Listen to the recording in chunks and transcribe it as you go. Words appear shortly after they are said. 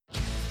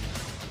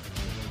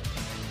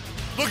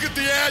Look at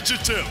the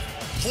adjective.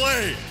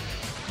 Play.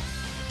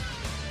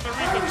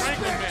 Aretha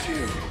Franklin,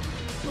 man.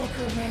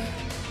 Booker, man.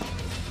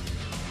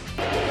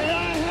 And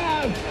I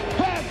have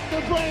half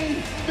the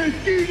brain that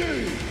you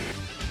do.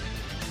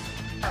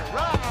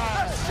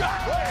 Right.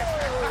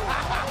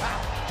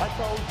 I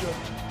told you.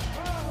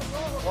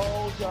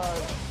 Oh,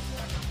 God.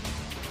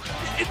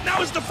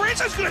 Now is the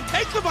franchise going to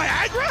take the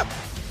Viagra?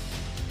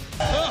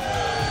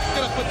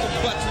 Gonna put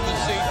some butts in the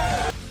seat.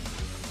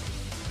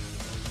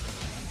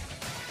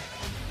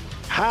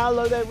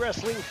 Hello there,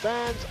 wrestling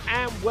fans,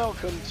 and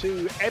welcome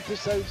to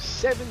episode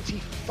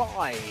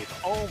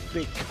 75 of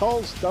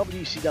Because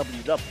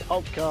WCW, the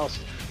podcast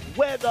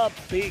where the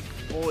big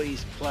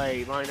boys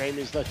play. My name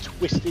is the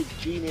Twisted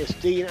Genius,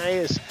 Dean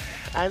Ayers,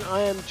 and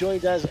I am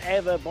joined as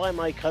ever by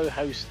my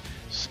co-host,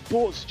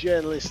 sports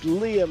journalist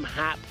Liam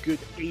Happ. Good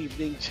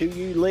evening to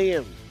you,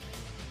 Liam.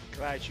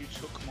 Glad you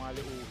took my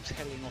little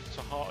telling off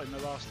to heart in the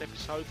last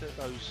episode. That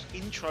those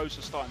intros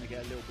are starting to get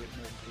a little bit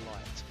more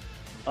polite.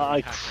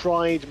 I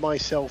cried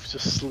myself to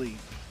sleep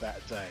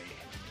that day.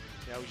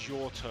 That was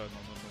your turn on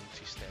the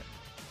naughty step.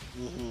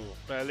 Mm-hmm.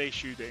 But at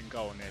least you didn't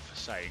go on there for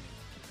saying,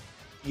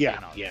 Yeah.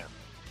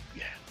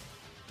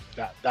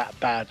 That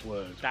bad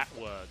word. That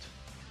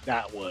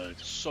word.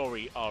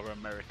 Sorry, our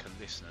American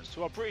listeners.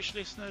 To our British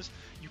listeners,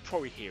 you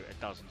probably hear it a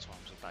dozen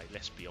times a day.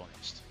 Let's be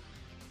honest.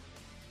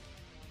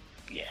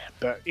 Yeah,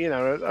 but you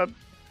know,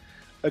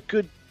 a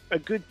good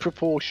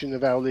proportion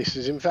of our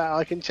listeners. In fact,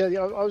 I can tell you,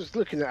 I was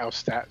looking at our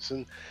stats,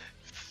 and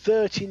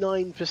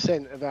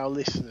 39% of our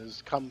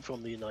listeners come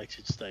from the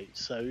United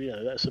States. So you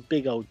know, that's a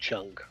big old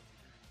chunk.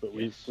 But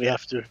we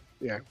have to,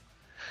 you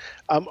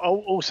know.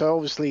 Also,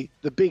 obviously,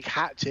 the big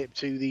hat tip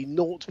to the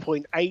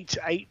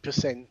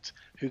 0.88%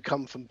 who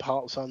come from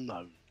parts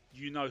unknown.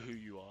 You know who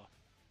you are.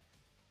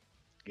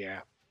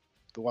 Yeah,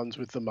 the ones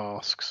with the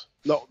masks.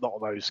 Not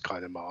those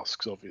kind of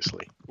masks,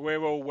 obviously.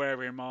 We're all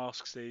wearing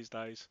masks these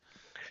days.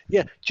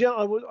 Yeah, do you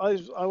know,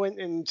 I went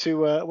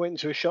into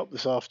a shop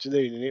this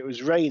afternoon and it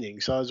was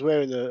raining, so I was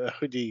wearing a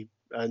hoodie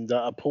and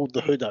I pulled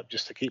the hood up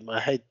just to keep my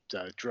head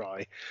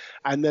dry,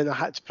 and then I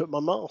had to put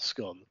my mask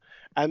on.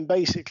 And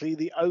basically,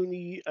 the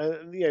only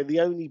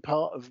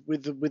part of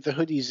with the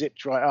hoodie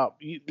zipped right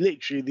up,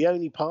 literally the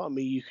only part of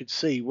me you could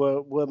see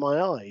were my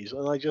eyes.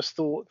 And I just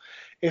thought,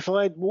 if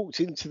I had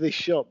walked into this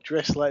shop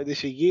dressed like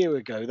this a year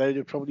ago, they'd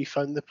have probably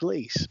phoned the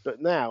police.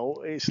 But now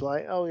it's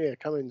like, oh yeah,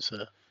 come in,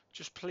 sir.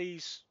 Just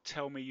please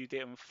tell me you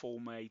didn't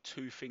form a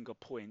two-finger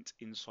point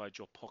inside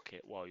your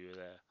pocket while you were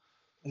there.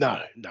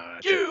 No.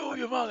 Give all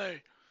your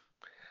money.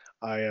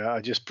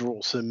 I just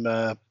brought some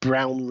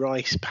brown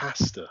rice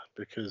pasta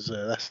because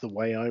that's the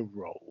way I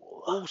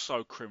roll.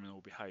 Also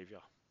criminal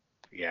behaviour.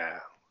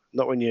 Yeah,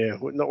 not when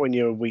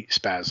you're a wheat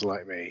spaz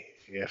like me.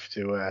 You have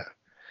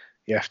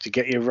to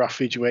get your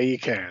roughage where you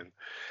can.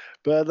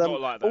 But Not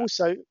like that.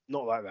 Also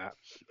not like that.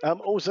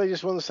 Also,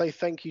 just want to say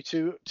thank you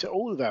to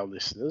all of our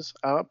listeners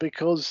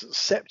because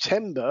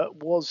September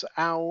was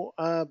our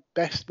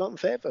best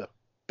month ever.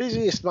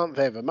 Busiest month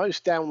ever,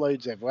 most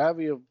downloads ever,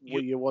 however you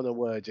want to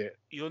word it.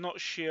 You're not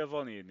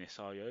Schiavone in this,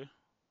 are you?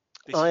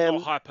 This I is am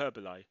not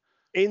hyperbole.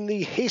 In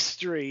the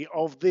history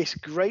of this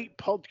great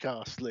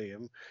podcast,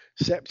 Liam,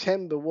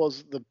 September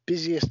was the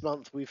busiest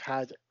month we've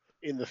had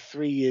in the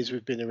 3 years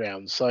we've been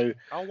around. So,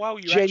 oh wow,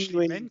 you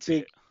actually meant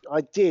it.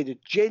 I did. A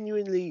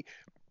genuinely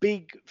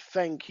big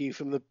thank you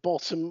from the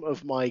bottom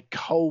of my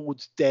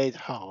cold, dead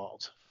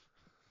heart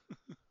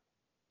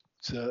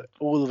to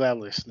all of our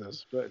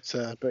listeners. But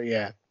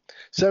yeah.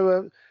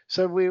 So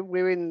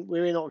we're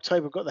in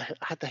October.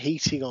 Had the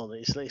heating on.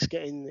 It's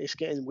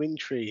getting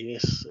wintry.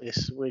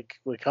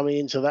 We're coming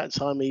into that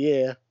time of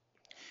year.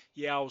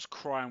 Yeah, I was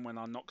crying when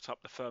I knocked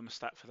up the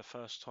thermostat for the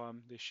first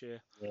time this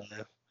year.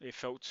 Yeah. It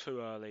felt too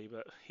early,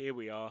 but here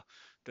we are.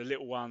 The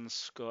little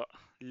one's got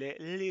a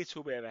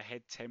little bit of a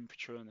head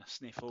temperature and the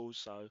sniffles,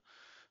 so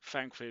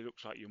thankfully it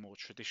looks like you're more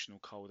traditional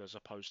cold as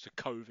opposed to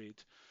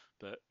COVID.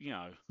 But you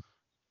know,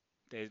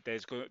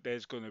 there's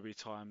going to be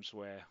times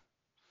where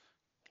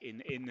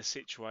in the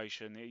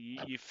situation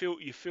you feel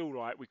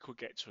like we could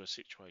get to a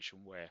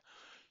situation where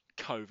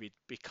COVID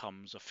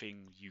becomes a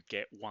thing you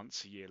get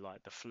once a year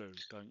like the flu,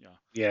 don't you?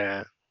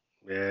 Yeah,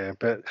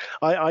 but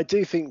I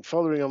do think,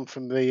 following on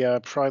from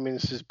the Prime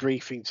Minister's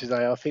briefing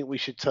today, I think we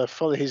should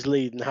follow his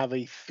lead and have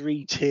a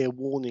 3-tier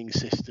warning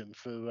system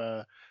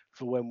for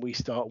when we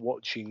start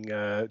watching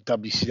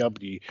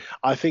WCW.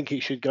 I think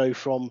it should go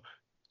from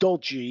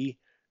dodgy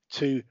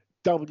to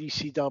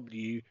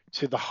WCW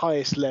to the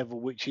highest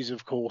level, which is,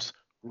 of course,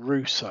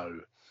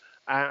 Russo.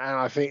 And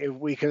I think if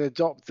we can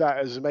adopt that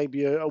as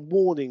maybe a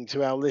warning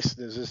to our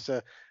listeners as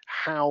to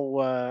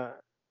how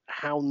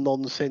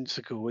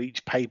nonsensical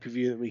each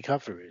pay-per-view that we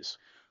cover is.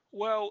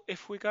 Well,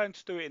 if we're going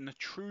to do it in the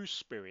true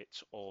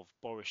spirit of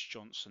Boris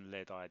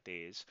Johnson-led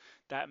ideas,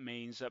 that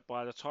means that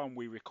by the time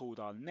we record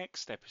our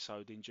next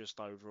episode in just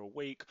over a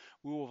week,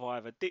 we will have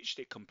either ditched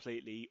it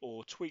completely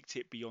or tweaked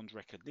it beyond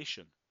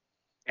recognition.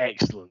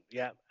 Excellent.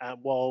 Yeah.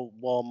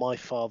 While my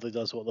father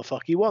does what the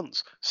fuck he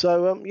wants.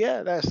 So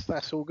yeah,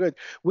 that's all good.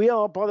 We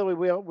are, by the way,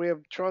 we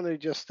are trying to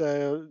just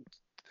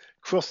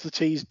cross the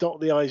T's, dot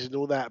the I's, and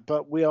all that.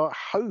 But we are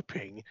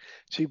hoping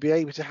to be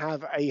able to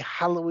have a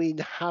Halloween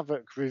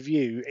Havoc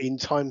review in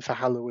time for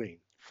Halloween,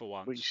 for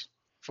once. which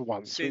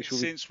will Since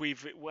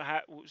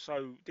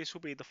so this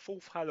will be the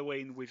fourth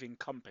Halloween we've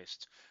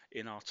encompassed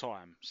in our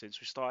time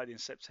since we started in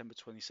September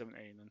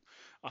 2017, and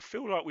I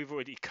feel like we've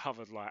already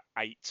covered like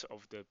 8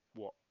 of the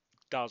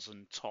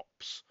dozen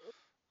tops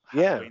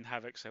Halloween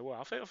Havocs there were.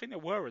 I think there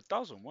were a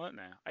dozen, weren't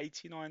there?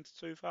 89 to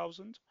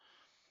 2000. There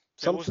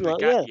something wasn't a like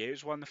gap that. year. It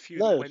was one of the few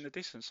No. that went the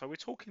distance. So we're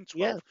talking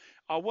 12. Yeah.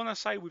 I want to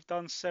say we've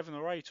done 7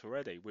 or 8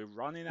 already. We're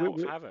running out of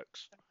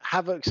Havocs.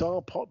 Havocs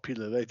are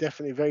popular. They're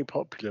definitely very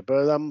popular.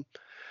 But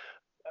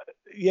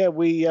yeah,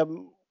 we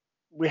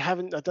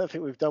haven't. I don't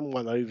think we've done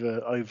one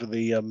over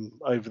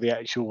the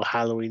actual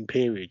Halloween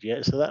period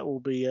yet. So that will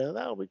be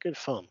good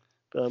fun.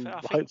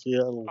 Hopefully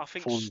I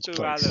think fall into Stu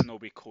place. Allen will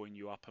be calling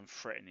you up and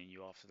threatening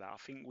you after that. I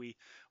think we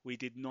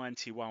did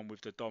 91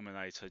 with the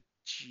Dominator,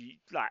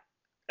 like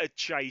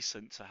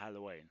adjacent to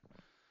Halloween.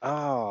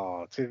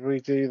 Oh, did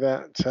we do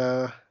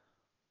that?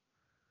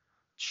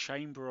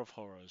 Chamber of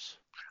Horrors.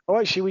 Oh,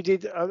 actually, we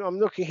did. I'm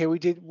looking here. We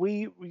did.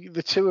 We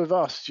the two of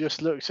us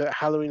just looked at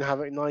Halloween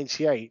Havoc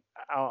 '98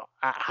 at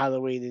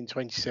Halloween in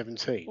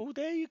 2017. Oh,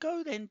 there you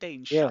go then,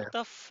 Dean. Yeah. Shut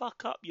the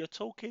fuck up. You're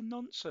talking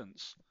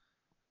nonsense.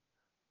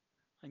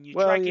 And you're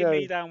Well, dragging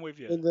me down with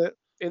you.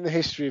 In the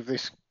history of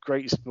this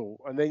great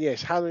sport, and then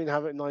yes, Halloween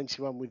Havoc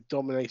 '91 with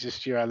Dominator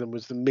Stu Allen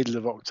was the middle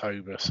of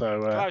October,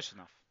 so close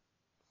enough.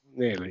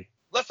 Nearly.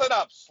 Listen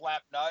up,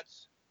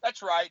 slapnuts.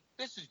 That's right.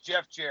 This is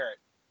Jeff Jarrett,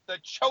 the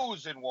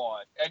chosen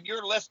one, and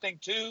you're listening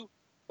to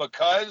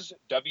Because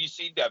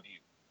WCW.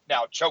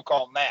 Now choke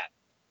on that.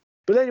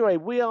 But anyway,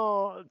 we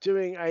are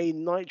doing a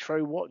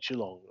Nitro watch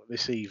along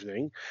this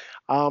evening.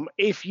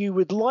 If you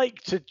would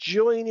like to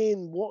join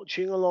in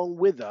watching along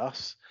with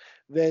us,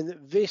 then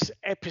this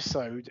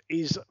episode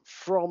is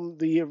from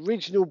the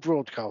original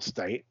broadcast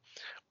date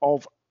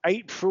of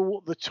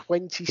April the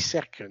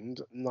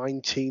 22nd,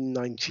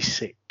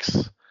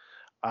 1996.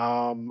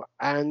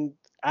 And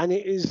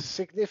it is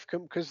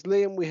significant because,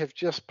 Liam, we have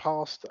just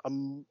passed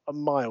a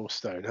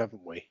milestone,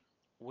 haven't we?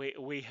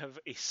 We have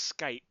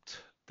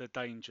escaped the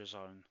danger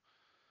zone.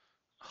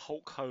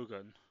 Hulk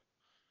Hogan,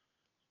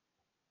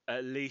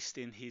 at least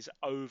in his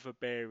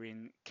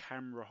overbearing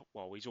camera,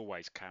 well, he's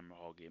always camera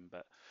hogging,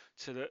 but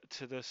to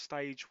the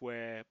stage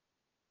where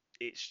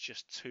it's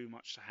just too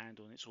much to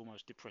handle and it's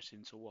almost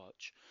depressing to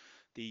watch.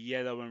 The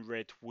yellow and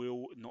red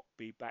will not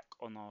be back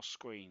on our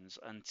screens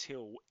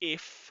until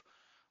if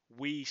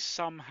we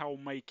somehow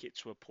make it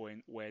to a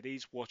point where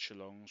these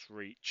watch-alongs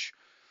reach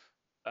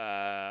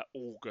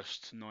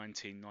August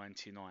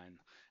 1999.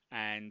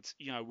 And,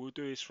 we'll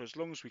do this for as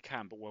long as we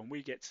can, but when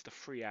we get to the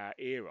 3-hour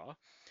era,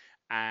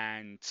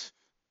 and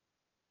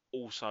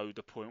also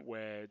the point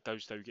where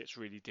those gets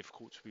really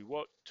difficult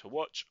to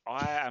watch,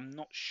 I am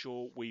not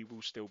sure we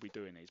will still be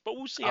doing these. But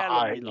we'll see how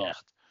long we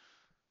last.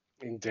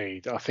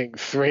 Indeed. I think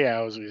 3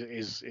 hours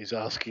is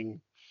asking...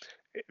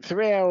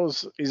 3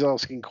 hours is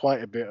asking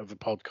quite a bit of a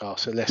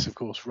podcast, unless, of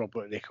course,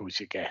 Robert Nichols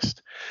your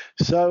guest.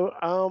 So,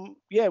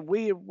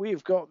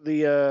 we've got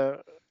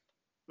the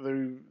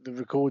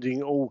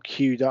recording all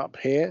queued up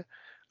here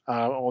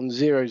on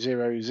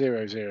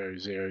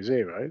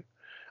 000000.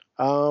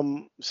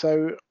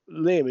 So,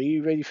 Liam, are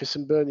you ready for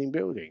some burning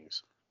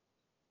buildings?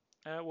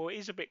 Well, it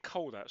is a bit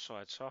cold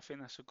outside, so I think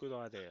that's a good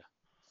idea.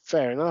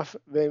 Fair enough.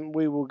 Then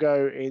we will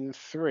go in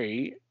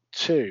 3,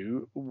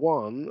 2,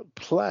 1,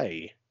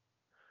 play.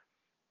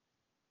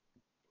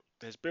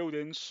 There's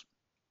buildings,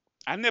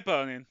 and they're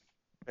burning.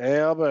 They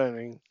are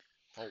burning.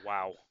 Oh,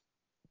 wow.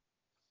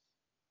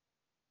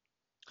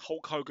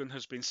 Hulk Hogan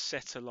has been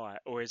set alight,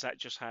 or is that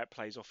just how it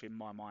plays off in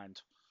my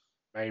mind?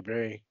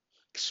 Maybe.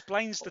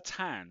 Explains the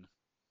tan.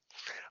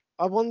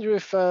 I wonder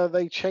if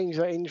they change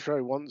that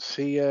intro once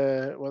he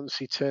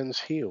turns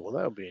heel.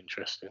 That would be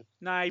interesting.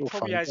 No, he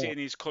probably has it in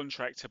his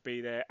contract to be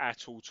there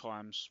at all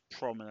times,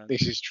 prominent.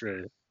 This is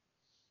true.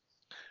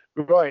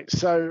 Right,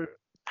 so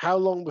how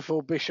long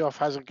before Bischoff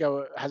has a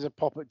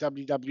pop at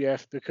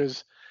WWF?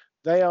 Because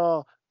they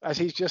are, as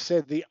he's just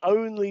said, the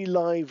only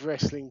live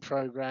wrestling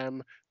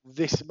program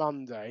this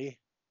Monday.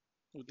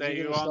 Well, there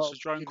you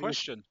answered your own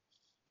question.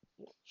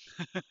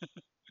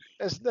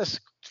 That's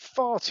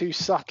far too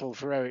subtle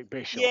for Eric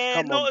Bischoff.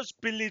 Yeah, not as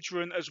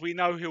belligerent as we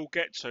know he'll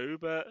get to,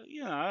 but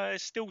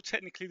it's still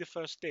technically the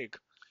first dig.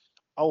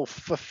 Oh,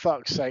 for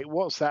fuck's sake!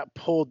 What's that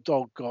poor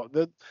dog got?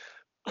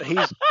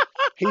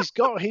 He's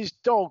got his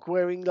dog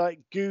wearing like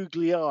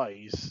googly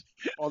eyes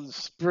on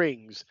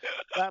springs.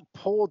 That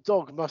poor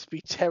dog must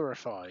be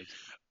terrified.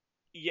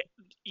 Yeah,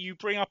 you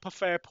bring up a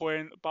fair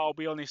point, but I'll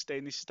be honest,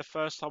 Dean, this is the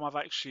first time I've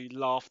actually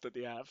laughed at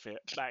the outfit.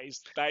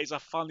 That is a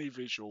funny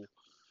visual.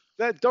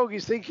 That dog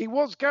is thinking,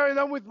 what's going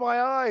on with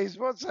my eyes?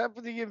 What's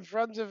happening in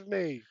front of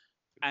me?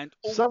 And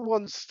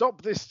someone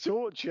stop this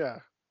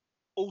torture.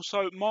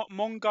 Also,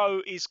 Mongo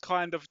is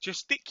kind of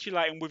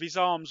gesticulating with his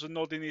arms and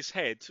nodding his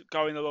head,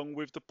 going along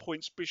with the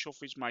points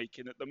Bischoff is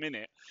making at the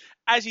minute.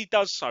 As he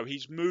does so,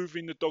 he's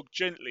moving the dog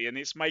gently, and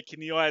it's making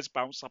the eyes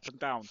bounce up and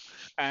down.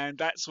 And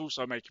that's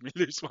also making me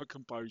lose my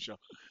composure.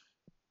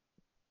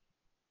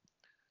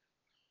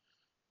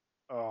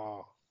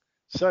 Oh,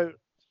 so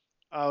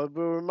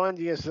we're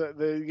reminding us that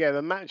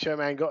the Macho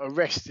Man got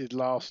arrested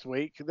last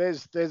week.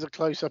 There's a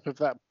close up of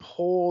that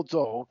poor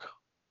dog.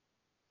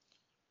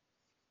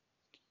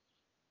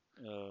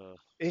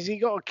 Has he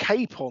got a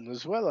cape on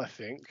as well? I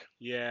think.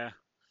 Yeah,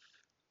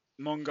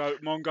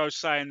 Mongo's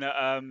saying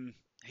that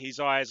his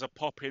eyes are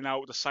popping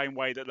out the same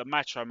way that the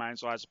Macho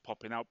Man's eyes are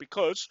popping out,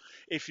 because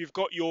if you've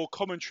got your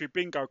commentary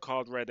bingo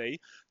card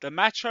ready, the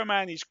Macho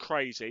Man is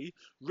crazy,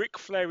 Ric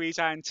Flair is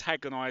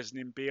antagonising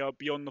him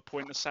beyond the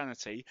point of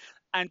sanity,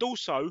 and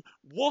also,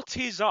 what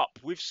is up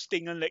with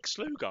Sting and Lex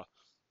Luger?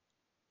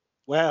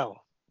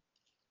 Well,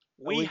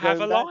 we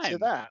have a line. To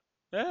that?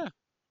 Yeah.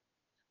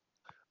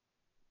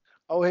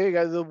 Oh, here you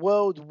go. The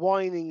World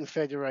Whining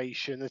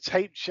Federation. A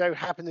taped show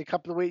happened a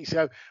couple of weeks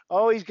ago.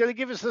 Oh, he's going to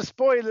give us the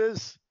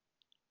spoilers.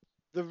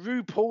 The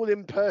RuPaul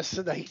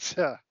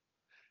impersonator.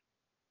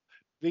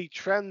 The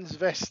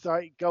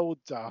transvestite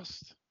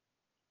Goldust.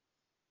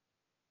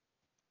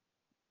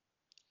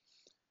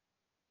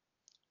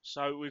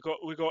 So we've got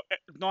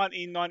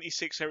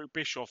 1996 Eric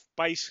Bischoff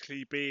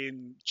basically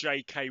being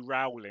J.K.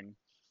 Rowling.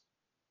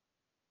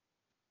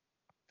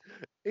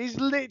 He's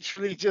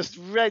literally just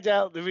read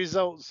out the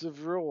results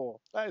of Raw.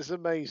 That is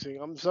amazing.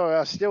 I'm sorry.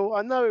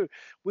 I know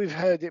we've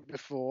heard it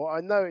before. I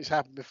know it's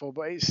happened before,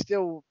 but it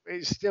still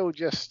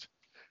just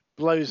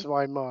blows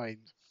my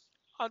mind.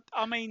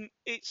 I mean,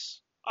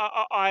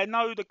 I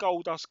know the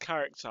Goldust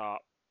character,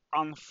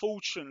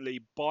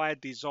 unfortunately by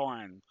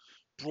design,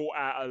 brought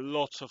out a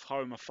lot of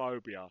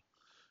homophobia.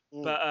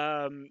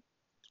 But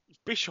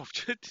Bischoff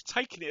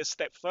taking it a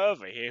step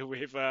further here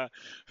with the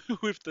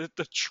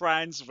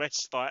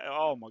transvestite.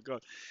 Oh my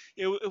god,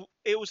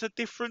 it was a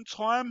different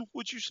time.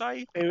 Would you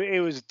say?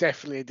 It was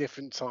definitely a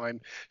different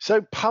time.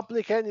 So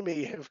Public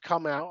Enemy have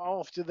come out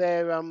after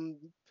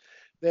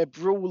their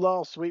brawl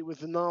last week with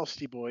the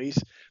Nasty Boys.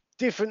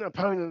 Different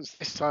opponents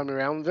this time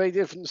around, very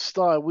different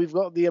style. We've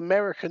got the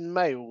American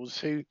Males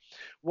who,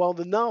 while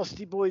the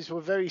Nasty Boys were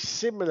very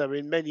similar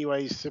in many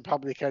ways to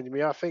Public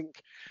Enemy, I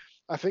think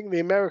the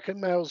American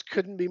Males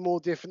couldn't be more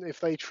different if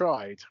they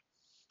tried.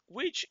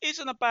 Which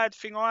isn't a bad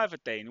thing either,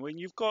 Dean, when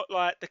you've got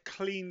like the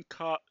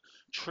clean-cut,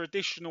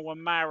 traditional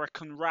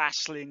American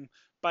wrestling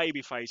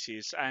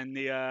babyfaces and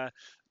the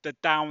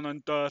down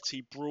and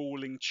dirty,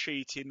 brawling,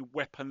 cheating,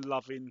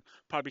 weapon-loving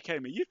Public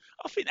Enemy.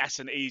 I think that's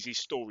an easy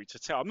story to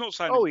tell. I'm not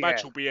saying the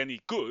match will be any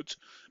good,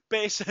 but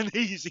it's an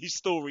easy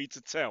story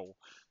to tell.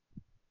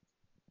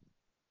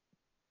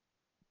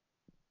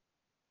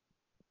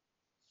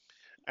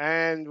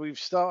 And we've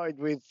started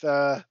with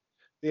the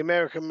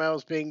American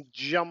Males being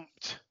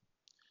jumped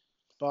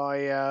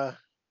by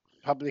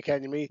Public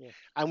Enemy. Yeah.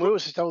 And we're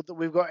also told that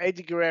we've got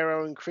Eddie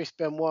Guerrero and Chris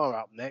Benoit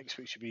up next,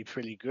 which should be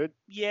pretty good.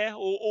 Yeah,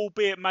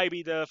 albeit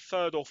maybe the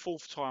third or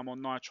fourth time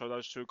on Nitro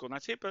those two have gone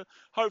at it, but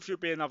hopefully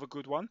it'll be another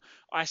good one.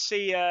 I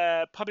see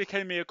Public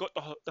Enemy have got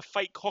the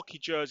fake hockey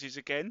jerseys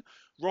again.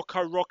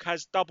 Rocco Rock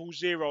has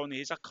 00 on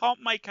his. I can't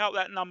make out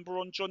that number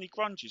on Johnny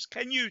Grunge's.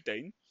 Can you,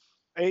 Dean?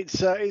 It's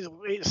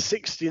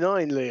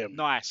 69, Liam.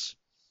 Nice.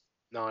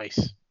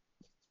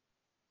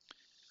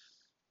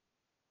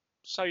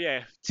 So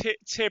yeah,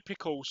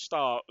 typical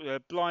start.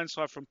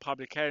 Blindside from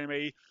Public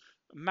Enemy.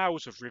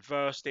 Males have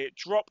reversed it.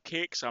 Drop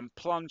kicks and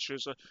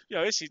plungers.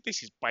 This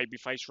is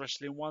babyface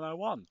wrestling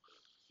 101.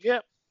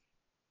 Yep.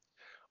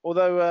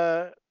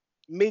 Although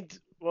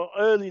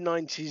early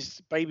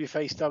 90s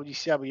babyface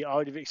WCW, I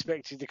would have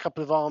expected a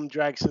couple of arm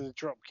drags and a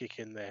drop kick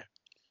in there.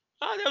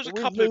 There was a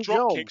couple of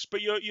drop kicks,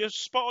 but you're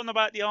spot on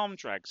about the arm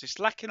drags. It's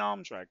lacking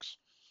arm drags.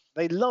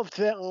 They loved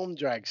their arm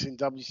drags in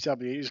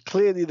WCW. It was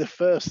clearly the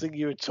first thing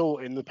you were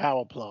taught in the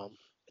power plant.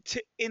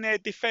 In their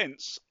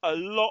defence, a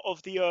lot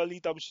of the early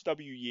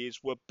WCW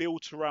years were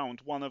built around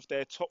one of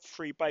their top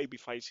three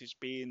babyfaces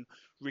being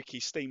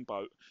Ricky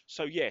Steamboat.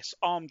 So yes,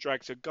 arm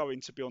drags are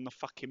going to be on the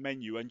fucking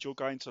menu, and you're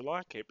going to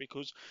like it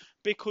because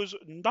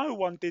no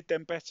one did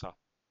them better.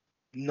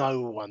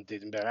 No one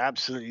did them better.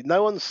 Absolutely,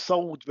 no one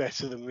sold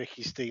better than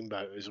Ricky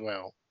Steamboat as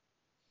well.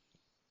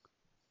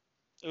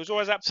 It was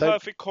always that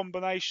perfect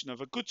combination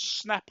of a good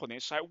snap on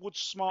it, so it would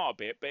smart a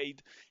bit, but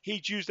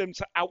he'd use them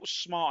to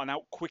outsmart and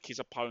outquick his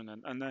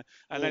opponent, and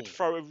they'd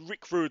throw.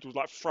 Rick Rude would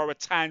throw a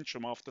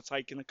tantrum after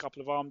taking a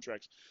couple of arm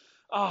drags.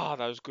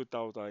 Those good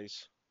old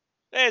days.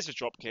 There's a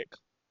drop kick.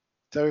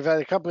 So we've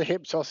had a couple of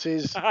hip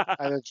tosses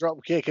and a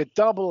drop kick, a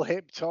double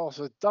hip toss,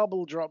 a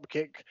double drop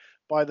kick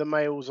by the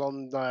Males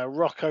on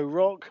Rocco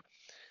Rock.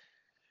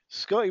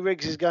 Scotty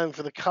Riggs is going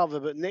for the cover,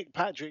 but Nick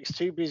Patrick's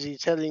too busy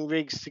telling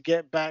Riggs to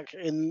get back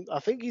in.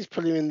 I think he's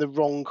put him in the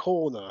wrong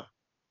corner.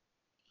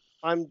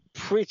 I'm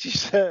pretty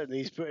certain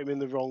he's put him in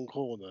the wrong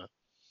corner.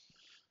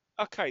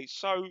 Okay,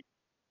 so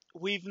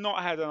we've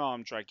not had an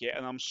arm drag yet,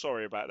 and I'm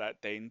sorry about that,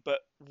 Dean,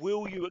 but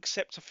will you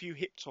accept a few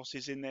hip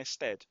tosses in their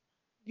stead?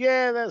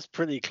 Yeah, that's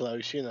pretty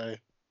close, you know.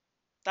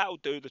 That'll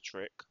do the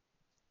trick.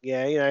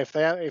 Yeah, you know,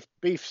 if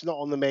beef's not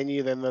on the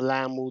menu, then the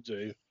lamb will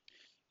do.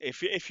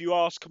 If you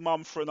ask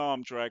Mum for an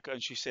arm drag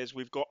and she says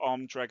we've got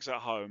arm drags at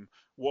home,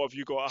 what have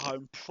you got at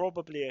home?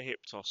 Probably a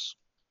hip toss.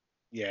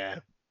 Yeah.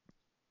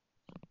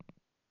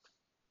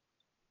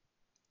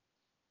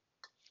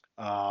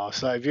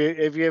 So have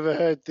you ever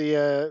heard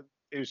the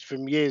it was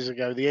from years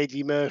ago, the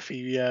Eddie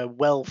Murphy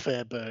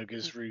welfare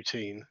burgers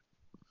routine?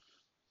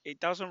 It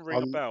doesn't ring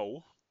a On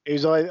bell. It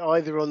was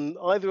either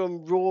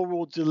on Raw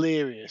or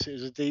Delirious. It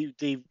was a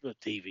DVD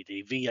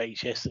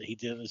VHS that he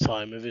did at the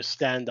time of his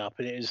stand up,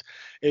 and it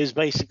was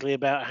basically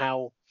about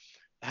how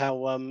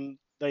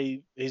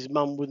they his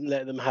mum wouldn't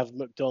let them have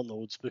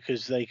McDonald's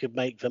because they could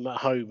make them at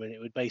home, and it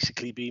would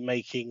basically be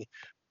making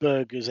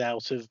burgers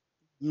out of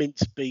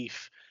minced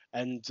beef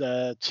and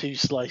two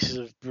slices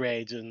of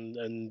bread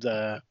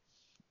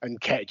and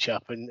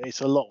ketchup, and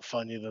it's a lot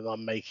funnier than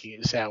I'm making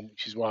it sound,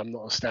 which is why I'm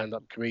not a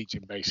stand-up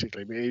comedian,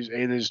 basically. But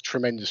it is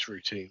tremendous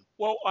routine.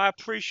 Well, I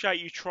appreciate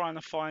you trying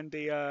to find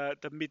the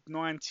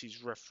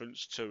mid-90s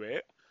reference to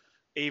it,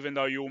 even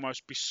though you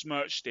almost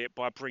besmirched it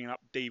by bringing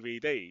up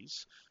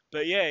DVDs.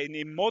 But yeah,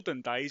 in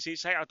modern days,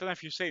 I don't know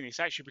if you've seen it, it's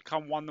actually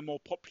become one of the more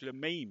popular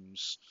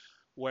memes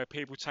where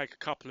people take a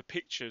couple of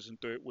pictures and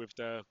do it with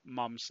their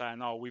mum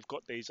saying, "Oh, we've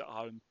got these at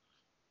home."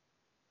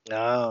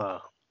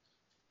 Ah,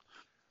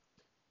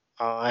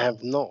 I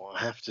have not, I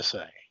have to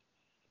say.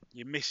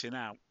 You're missing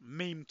out.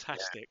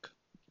 Meme-tastic.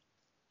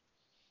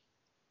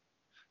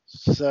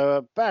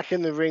 So back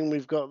in the ring,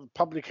 we've got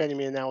Public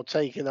Enemy now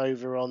taking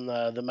over on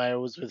the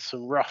males with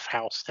some rough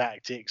house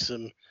tactics,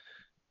 some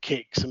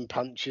kicks and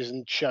punches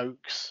and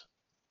chokes.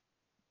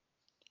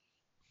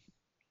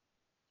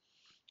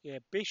 Yeah,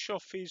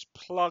 Bischoff is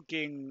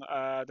plugging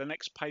the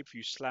next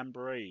pay-per-view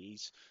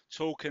Slamborees,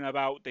 talking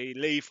about the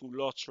Lethal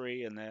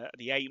Lottery and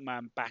the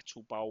 8-man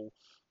Battle Bowl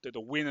that the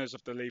winners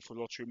of the Lethal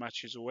Lottery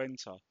matches will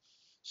enter.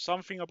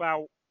 Something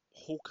about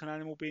Hawk and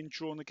Animal being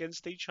drawn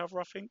against each other,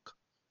 I think.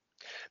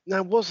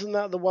 Now, wasn't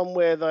that the one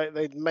where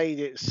they'd made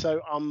it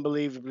so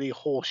unbelievably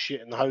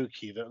horseshit and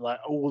hokey that like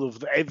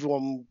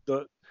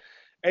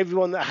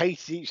everyone that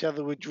hated each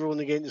other were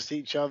drawn against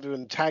each other,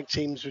 and tag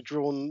teams were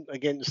drawn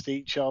against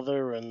each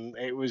other, and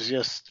it was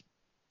just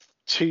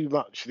too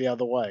much the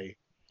other way.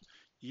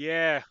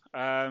 Yeah,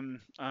 they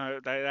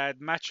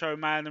had Macho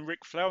Man and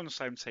Ric Flair on the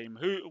same team.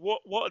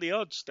 What are the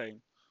odds, Dean?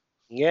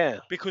 Yeah,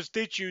 Because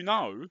did you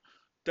know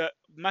that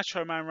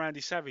Macho Man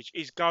Randy Savage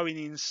is going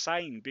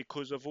insane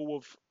because of all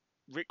of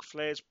Ric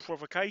Flair's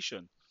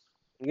provocation?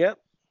 yep.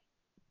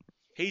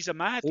 He's a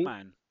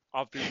madman.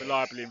 I've been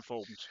reliably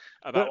informed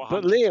about But a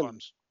but hundred Liam,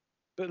 times.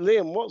 but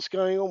Liam, what's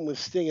going on with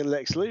Sting and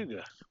Lex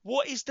Luger?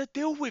 What is the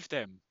deal with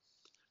them?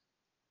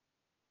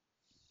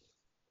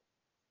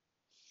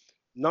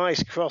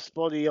 Nice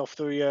crossbody off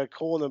the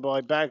corner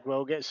by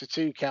Bagwell, gets a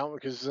 2 count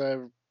because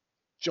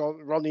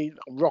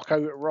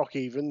Rock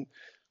even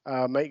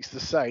makes the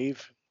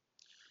save.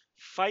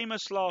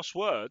 Famous last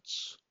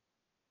words,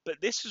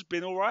 but this has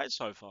been all right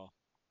so far.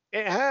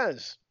 It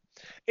has.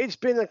 It's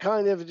been a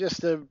kind of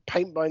just a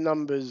paint by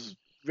numbers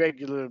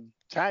regular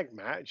tag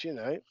match, you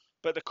know.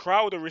 But the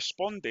crowd are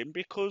responding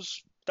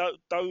because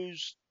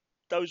those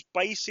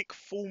basic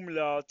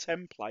formula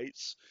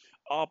templates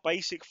are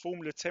basic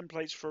formula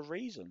templates for a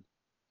reason.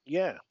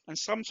 Yeah. And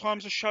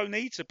sometimes a show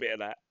needs a bit of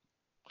that.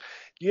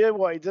 You know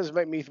what? It does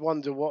make me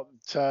wonder what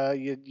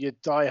your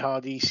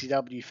diehard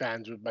ECW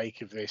fans would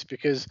make of this,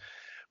 because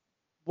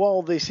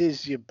while this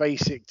is your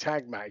basic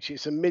tag match,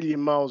 it's a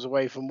million miles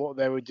away from what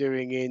they were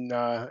doing in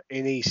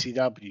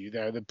ECW.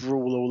 There, the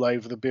brawl all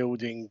over the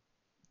building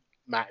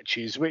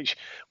matches, which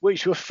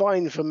were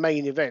fine for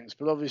main events,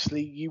 but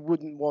obviously you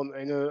wouldn't want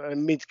in a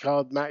mid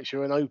card match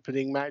or an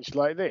opening match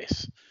like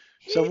this.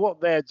 So what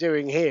they're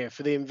doing here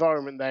for the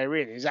environment they're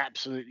in is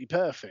absolutely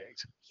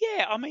perfect.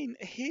 Yeah, I mean,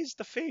 here's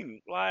the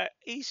thing. Like,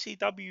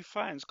 ECW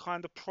fans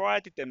kind of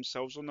prided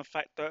themselves on the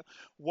fact that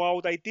while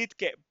they did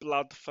get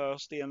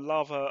bloodthirsty and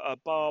love a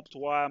barbed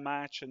wire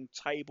match and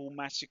table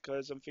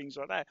massacres and things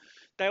like that,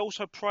 they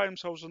also pride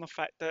themselves on the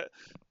fact that,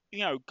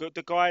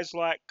 the guys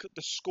like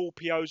the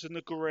Scorpios and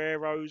the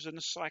Guerreros and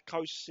the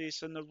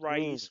Psychosis and the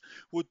Rays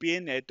would be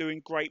in there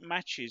doing great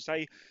matches.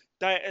 They,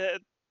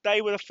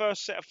 they were the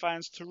first set of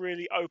fans to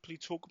really openly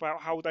talk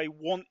about how they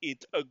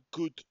wanted a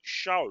good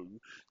show,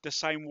 the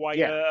same way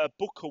Yeah. a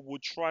booker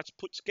would try to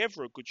put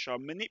together a good show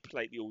and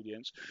manipulate the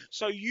audience.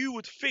 So you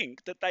would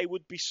think that they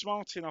would be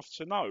smart enough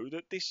to know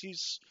that this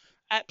is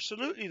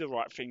absolutely the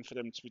right thing for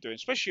them to be doing,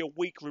 especially a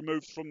week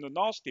removed from the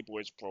Nasty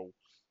Boys brawl.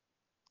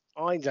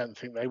 I don't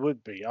think they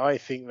would be. I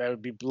think they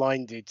would be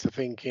blinded to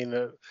thinking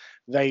that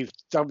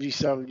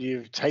WCW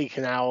have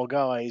taken our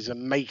guys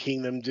and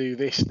making them do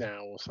this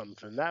now or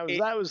something. That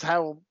was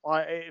how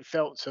it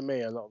felt to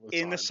me a lot of the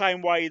time. In the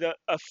same way that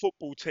a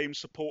football team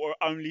supporter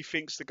only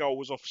thinks the goal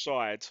was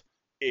offside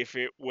if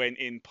it went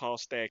in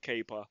past their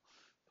keeper.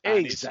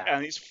 And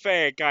Exactly. it's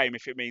fair game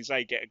if it means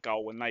they get a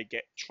goal and they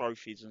get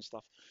trophies and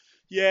stuff.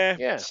 Yeah,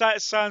 Yeah.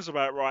 it sounds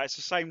about right. It's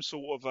the same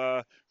sort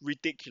of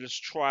ridiculous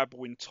tribal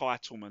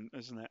entitlement,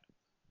 isn't it?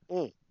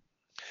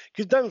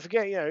 Because don't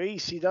forget,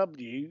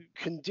 ECW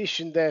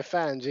conditioned their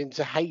fans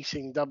into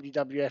hating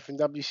WWF and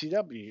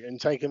WCW and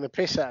taking the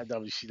piss out of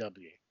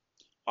WCW.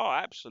 Oh,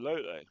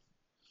 absolutely.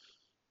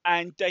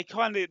 And they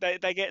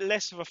they get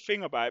less of a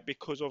thing about it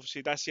because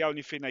obviously that's the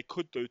only thing they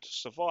could do to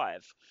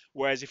survive.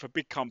 Whereas if a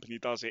big company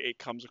does it, it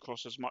comes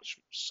across as much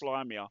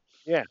slimier.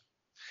 Yeah.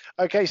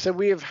 Okay, so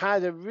we have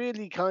had a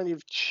really kind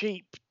of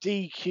cheap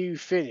DQ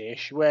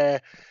finish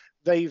where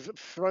they've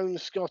thrown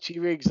Scotty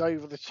Riggs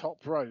over the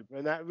top rope,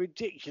 and that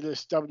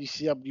ridiculous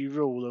WCW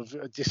rule of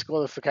a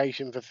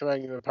disqualification for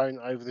throwing your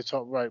opponent over the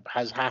top rope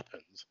has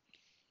happened.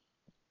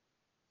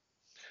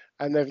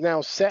 And they've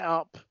now set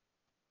up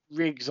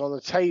Riggs on a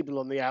table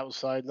on the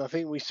outside, and I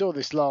think we saw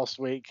this last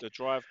week. The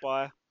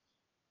drive-by.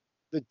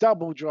 The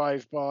double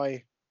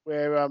drive-by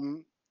where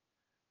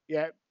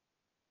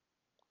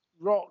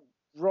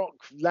Rock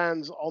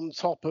lands on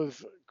top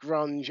of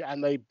Grunge,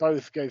 and they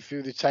both go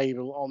through the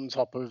table on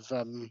top of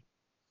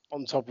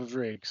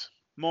Riggs.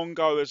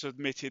 Mongo has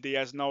admitted he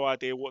has no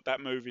idea what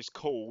that move is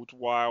called,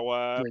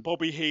 while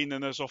Bobby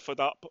Heenan has offered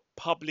up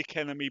Public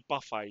Enemy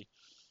Buffet.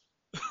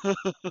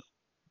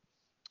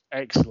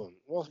 Excellent.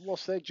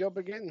 What's their job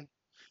again?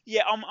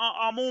 Yeah,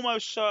 I'm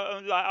almost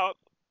certain. Like,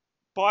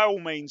 by all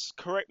means,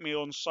 correct me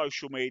on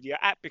social media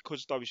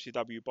because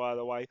WCW, by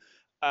the way.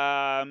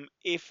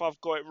 If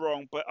I've got it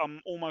wrong, but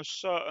I'm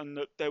almost certain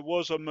that there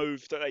was a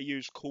move that they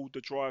used called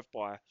the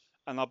drive-by,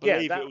 and I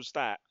believe it was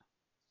that.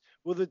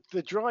 Well,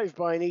 the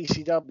drive-by in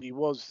ECW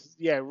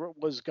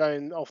was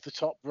going off the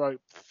top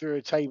rope through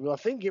a table. I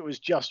think it was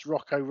just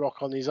Rocco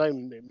Rock on his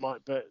own. It might,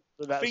 but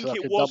that's I think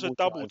like it was a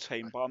double drive.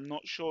 team, but I'm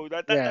not sure.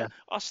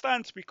 I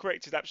stand to be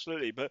corrected,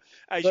 absolutely. But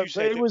you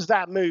said, it was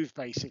that move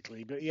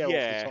basically. But off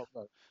the top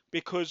rope.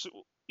 Because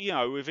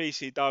with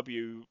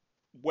ECW,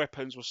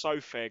 weapons were so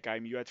fair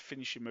game. You had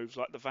finishing moves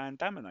like the Van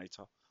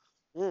Daminator.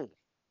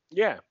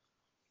 Yeah.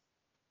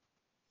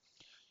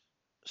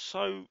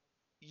 So,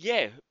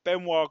 yeah,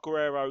 Benoit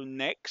Guerrero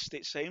next,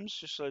 it seems,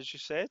 just as you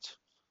said.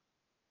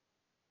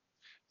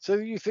 So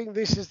you think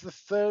this is the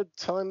third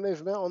time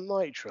they've met on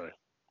Nitro?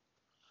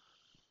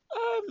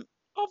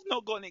 I've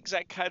not got an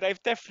exact count.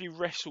 They've definitely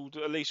wrestled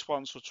at least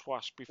once or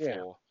twice before.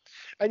 Yeah.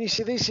 And you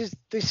see, this is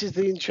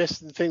the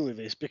interesting thing with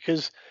this,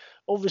 because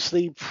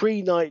obviously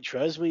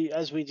pre-Nitro, as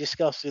we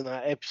discussed in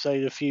that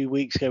episode a few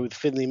weeks ago with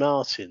Finley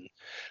Martin,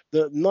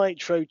 that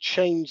Nitro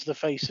changed the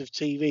face of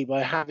TV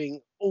by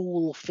having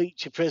all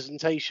feature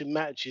presentation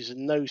matches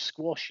and no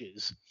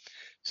squashes.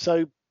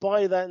 So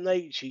by that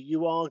nature,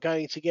 you are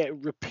going to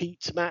get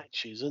repeat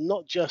matches, and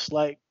not just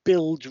like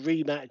build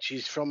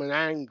rematches from an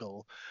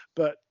angle,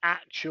 but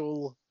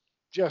actual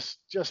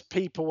just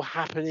people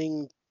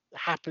happening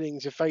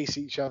to face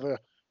each other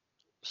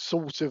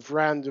sort of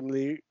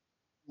randomly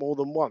more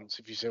than once,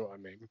 if you see what I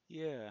mean.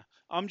 Yeah.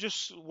 I'm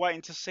just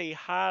waiting to see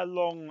how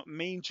long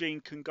Mean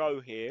Gene can go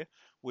here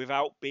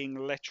without being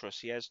lecherous.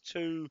 He has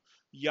two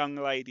young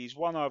ladies,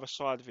 one either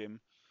side of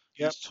him.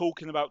 He's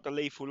talking about the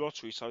lethal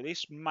lottery, so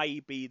this may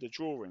be the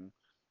drawing.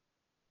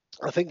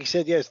 I think he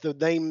said, yes, the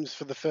names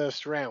for the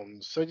first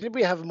round. So did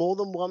we have more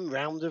than one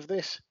round of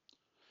this?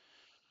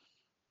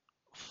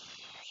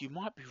 You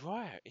might be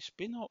right. It's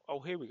been... Oh,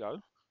 here we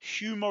go.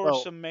 Hugh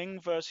Morrison Meng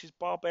versus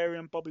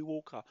Barbarian Bobby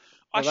Walker.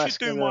 Well, that's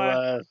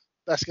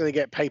going to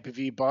get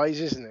pay-per-view buys,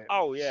 isn't it?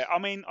 Oh, yeah. I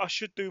mean, I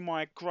should do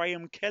my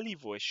Graham Kelly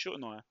voice,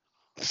 shouldn't I?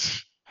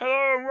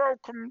 Hello and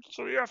welcome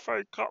to the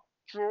FA Cup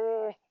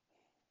draw.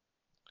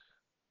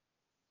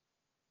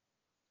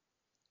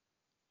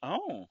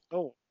 Oh,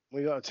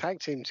 we got a tag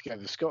team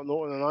together. Scott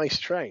Norton and Ice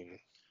Train.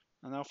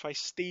 And they'll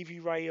face Stevie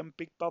Ray and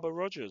Big Bubba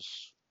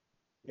Rogers.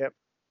 Yep.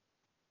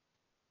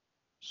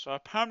 So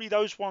apparently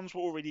those ones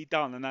were already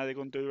done, and now they're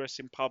going to do the rest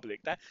in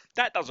public.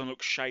 That doesn't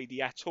look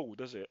shady at all,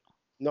 does it?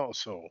 Not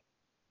at all.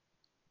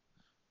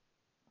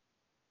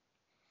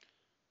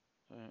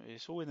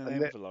 It's all in an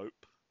envelope.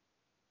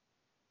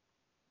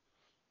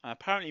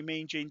 Apparently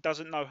Mean Gene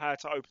doesn't know how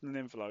to open an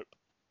envelope.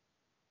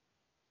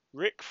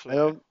 Ric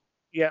Flair.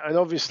 And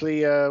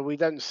obviously we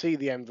don't see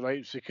the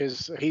envelopes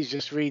because he's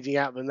just reading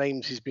out the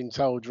names he's been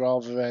told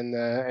rather than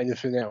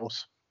anything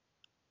else.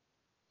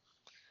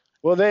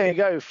 Well, there you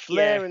go.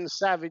 Flair and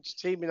Savage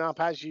teaming up,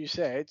 as you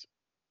said,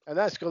 and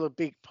that's got a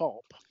big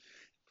pop.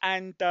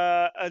 And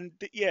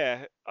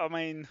yeah, I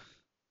mean,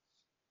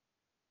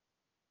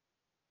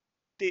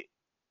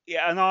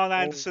 and Arn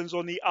Anderson's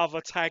on the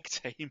other tag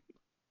team.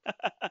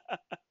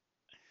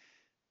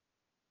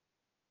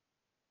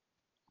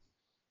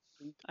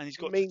 And he's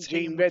got Mean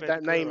Gene read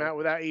that name out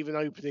without even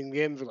opening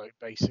the envelope,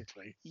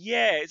 basically.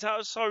 Yeah,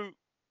 so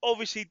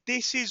obviously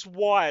this is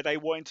why they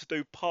wanted to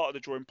do part of the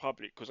draw in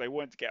public, because they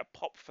wanted to get a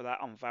pop for that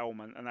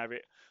unveilment and have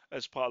it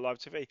as part of live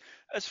TV.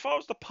 As far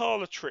as the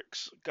parlor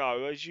tricks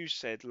go, as you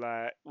said,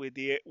 like with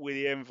the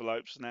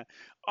envelopes and that,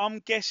 I'm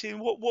guessing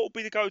what will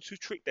be the go-to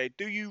trick there?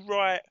 Do you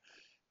write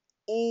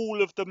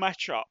all of the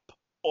matchup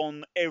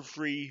on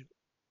every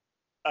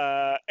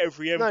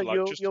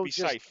envelope just to be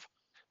safe?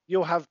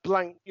 You'll have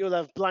blank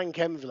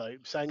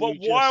envelopes, and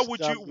why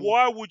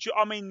would you?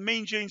 I mean,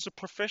 Mean Gene's a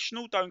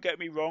professional. Don't get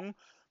me wrong,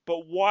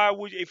 But why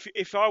would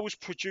if I was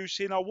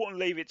producing, I wouldn't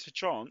leave it to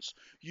chance.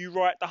 You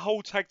write the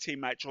whole tag team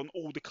match on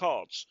all the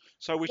cards.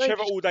 So No,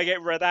 whichever order they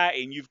get read out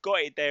in, you've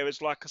got it there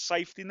as like a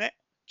safety net.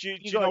 Do you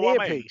you got know an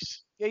what I mean?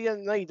 earpiece. Yeah,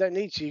 no, you don't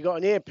need to. You got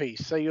an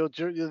earpiece, so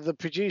the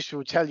producer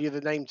will tell you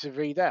the name to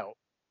read out.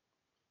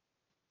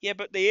 Yeah,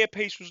 but the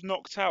earpiece was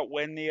knocked out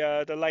when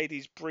the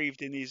ladies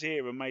breathed in his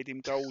ear and made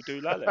him go all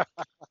doolally.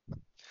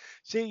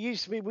 See, it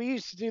used to be we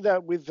used to do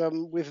that with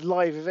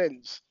live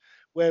events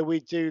where we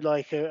do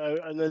like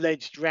an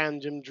alleged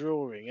random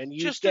drawing, and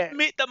you'd Just get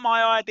admit that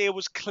my idea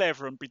was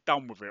clever and be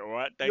done with it, all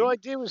right, your Dean?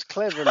 idea was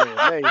clever,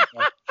 Liam. There you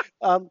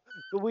go.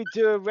 But we'd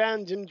do a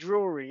random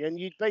drawing, and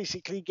you'd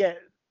basically get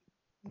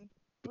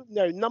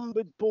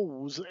numbered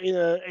balls in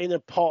a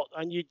pot,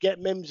 and you'd get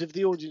members of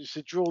the audience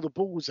to draw the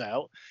balls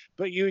out.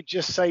 But you would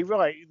just say,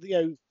 right,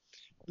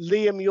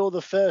 Liam, you're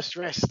the first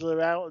wrestler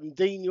out, and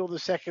Dean, you're the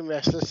second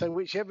wrestler. So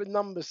whichever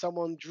number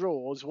someone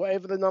draws,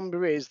 whatever the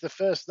number is, the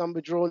first number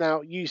drawn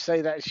out, you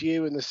say that's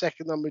you, and the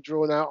second number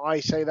drawn out,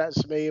 I say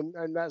that's me,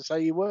 and that's how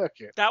you work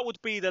it. That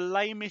would be the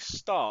lamest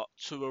start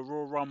to a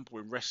Royal Rumble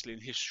in wrestling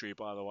history,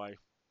 by the way.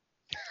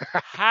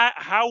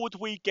 How would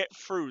we get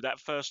through that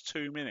first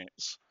 2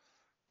 minutes?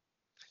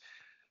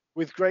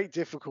 With great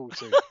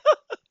difficulty.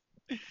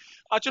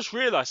 I just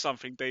realised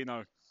something,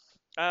 Dino.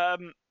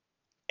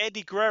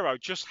 Eddie Guerrero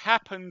just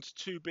happened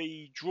to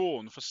be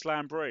drawn for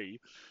Slamboree,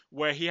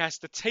 where he has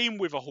to team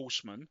with a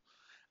horseman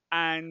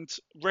and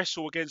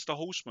wrestle against a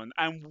horseman.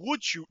 And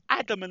would you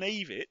Adam and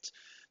Eve it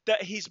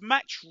that his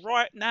match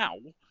right now,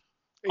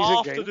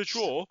 after the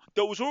draw,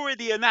 that was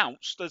already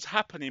announced as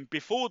happening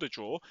before the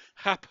draw,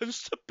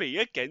 happens to be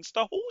against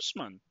a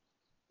horseman?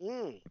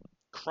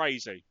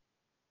 Crazy.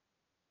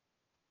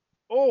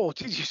 Oh,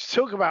 did you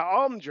talk about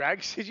arm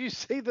drags? Did you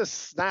see the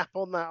snap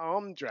on that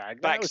arm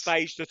drag?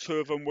 Backstage, the two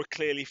of them were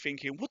clearly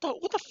thinking, what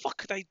the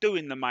fuck are they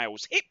doing, the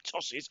males? Hip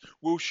tosses?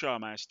 Will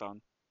Sherman's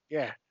done.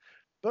 Yeah.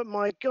 But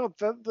my God,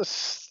 the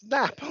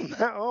snap on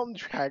that arm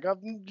drag,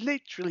 I've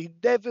literally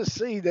never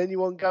seen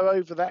anyone go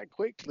over that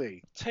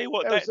quickly. Tell you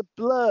what, that was a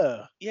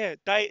blur. Yeah,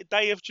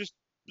 they have just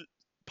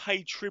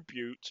paid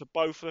tribute to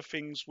both of the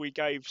things we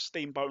gave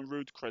Steamboat and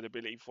Rude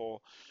credibility for.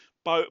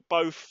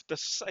 Both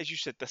as you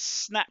said, the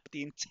snap,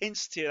 the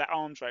intensity of that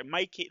arm drag,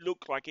 make it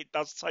look like it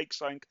does take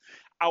something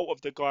out of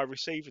the guy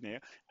receiving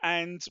it.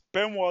 And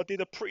Benoit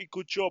did a pretty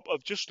good job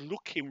of just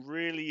looking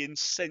really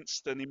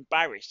incensed and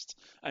embarrassed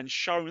and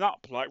showing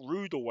up like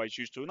Rude always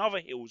used to and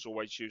other heels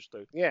always used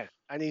to. Yeah,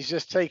 and he's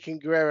just taking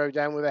Guerrero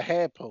down with a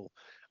hair pull.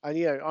 And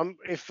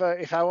if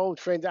our old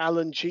friend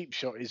Alan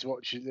Cheapshot is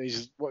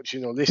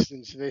watching or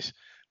listening to this,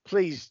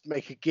 please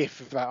make a gif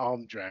of that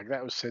arm drag.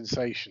 That was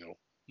sensational.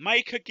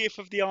 Make a gif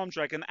of the arm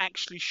drag and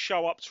actually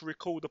show up to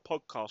record a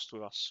podcast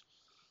with us.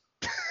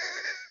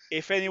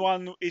 If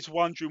anyone is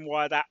wondering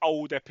why that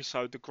old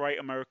episode, The Great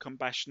American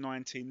Bash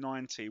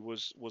 1990,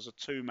 was a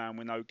two-man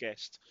with no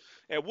guest,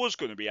 it was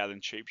going to be Alan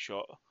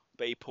Cheapshot,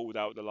 but he pulled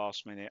out at the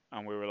last minute,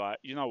 and we were like,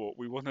 you know what,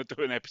 we want to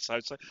do an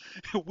episode. So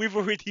we've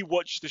already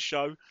watched the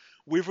show.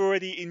 We've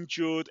already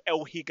endured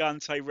El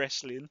Gigante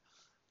wrestling.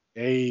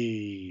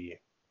 Hey,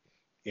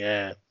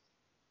 yeah.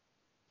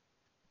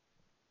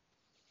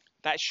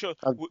 That should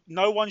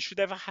no one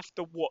should ever have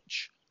to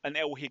watch an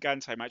El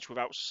Gigante match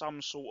without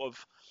some sort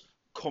of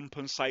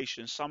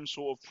compensation, some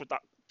sort of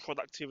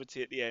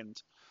productivity at the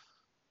end,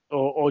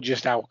 or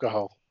just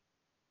alcohol.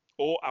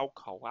 Or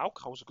alcohol.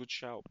 Alcohol's a good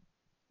shout.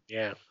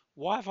 Yeah.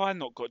 Why have I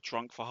not got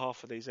drunk for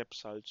half of these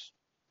episodes?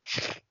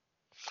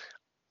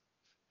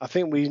 I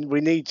think we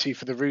need to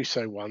for the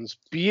Russo ones.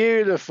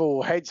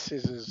 Beautiful head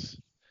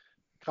scissors,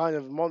 kind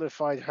of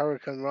modified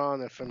Hurricane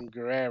Rana from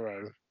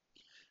Guerrero.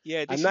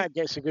 Yeah, and that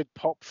gets a good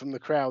pop from the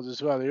crowd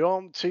as well. They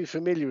aren't too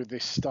familiar with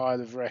this style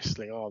of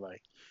wrestling, are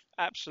they?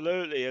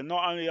 Absolutely, and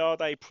not only are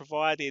they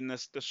providing the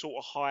sort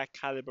of high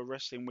caliber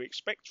wrestling we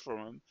expect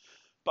from them,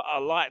 but I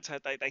liked how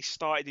they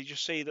started. Did you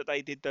see that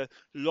they did the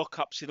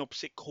lockups in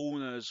opposite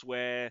corners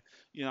where,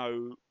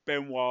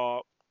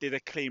 Benoit did a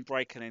clean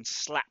break and then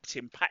slapped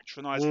him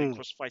patronisingly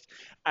across the face,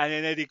 and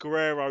then Eddie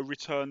Guerrero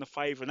returned the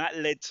favour, and that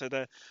led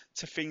to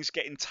things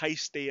getting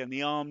tasty and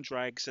the arm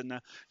drags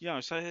and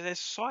so there's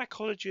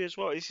psychology as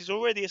well. This is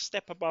already a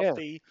step above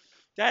They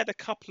had a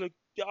couple of.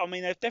 I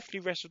mean, they've definitely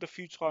wrestled a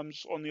few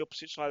times on the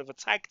opposite side of a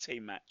tag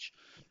team match,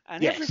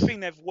 and everything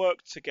they've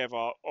worked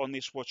together on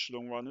this watch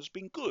along run has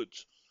been good.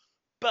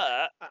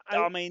 But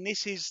I mean,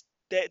 this is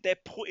they're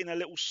putting a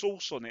little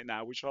sauce on it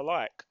now, which I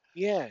like.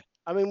 Yeah.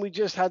 I mean, we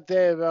just had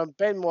their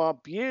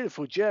Benoit,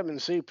 beautiful German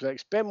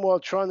suplex.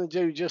 Benoit trying to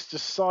do just a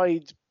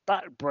side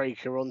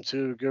backbreaker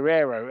onto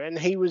Guerrero, and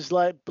he was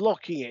like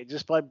blocking it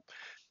just by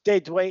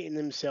dead weighting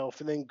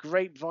himself and then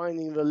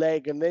grapevining the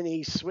leg, and then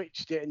he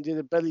switched it and did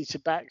a belly to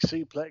back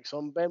suplex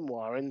on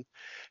Benoit, and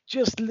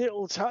just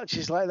little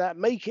touches like that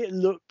make it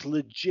look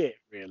legit,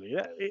 really.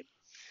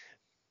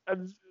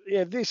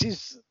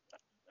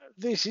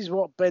 This is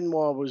what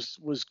Benoit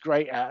was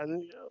great at,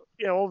 and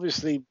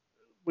obviously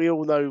we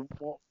all know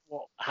what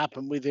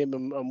happened with him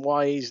and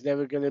why he's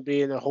never going to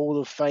be in a Hall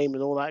of Fame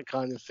and all that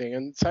kind of thing,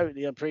 and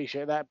totally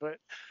appreciate that. But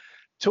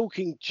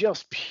talking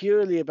just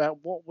purely about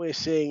what we're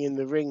seeing in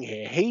the ring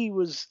here, he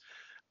was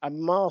a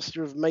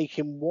master of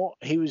making what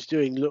he was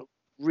doing look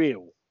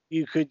real.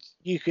 You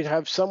could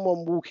have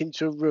someone walk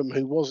into a room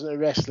who wasn't a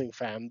wrestling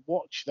fan,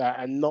 watch that,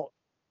 and not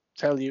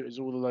tell you it was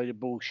all a load of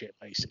bullshit,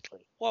 basically.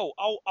 Well,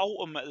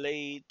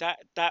 ultimately, that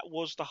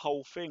was the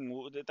whole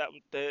thing.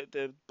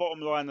 The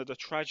bottom line of the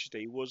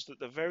tragedy was that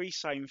the very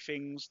same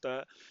things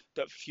that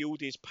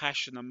fueled his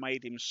passion and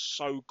made him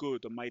so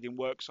good and made him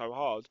work so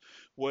hard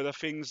were the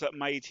things that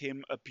made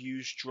him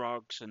abuse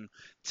drugs and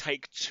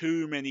take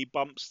too many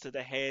bumps to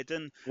the head,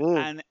 and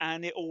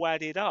it all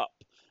added up.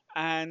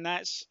 And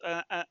it's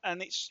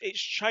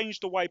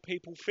changed the way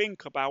people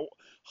think about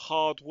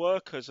hard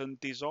workers and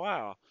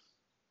desire,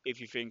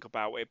 if you think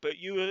about it. But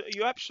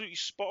you're absolutely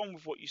spot on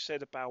with what you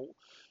said about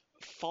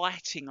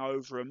fighting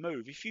over a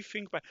move. If you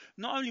think about,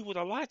 not only would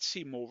I like to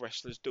see more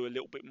wrestlers do a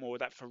little bit more of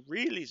that for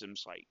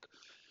realism's sake.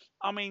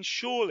 I mean,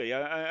 surely,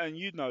 and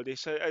you know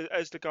this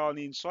as the guy on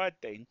the inside,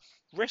 Dean,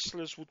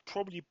 wrestlers would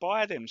probably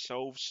buy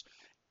themselves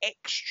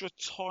extra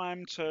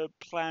time to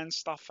plan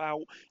stuff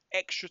out,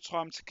 extra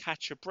time to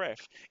catch a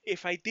breath,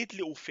 if they did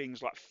little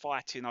things like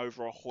fighting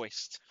over a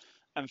hoist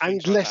and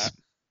things And like less,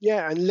 that.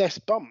 yeah, and less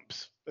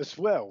bumps as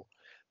well.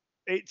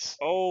 It's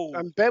Oh,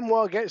 and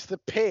Benoit gets the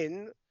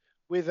pin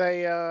with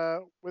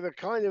a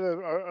kind of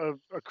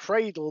a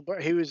cradle,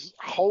 but he was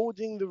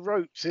holding the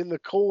ropes in the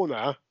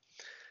corner.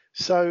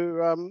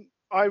 So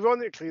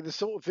ironically, the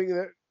sort of thing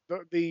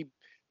that the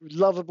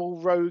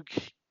lovable rogue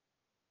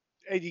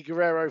Eddie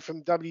Guerrero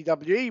from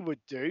WWE would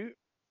do,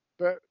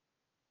 but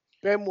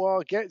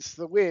Benoit gets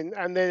the win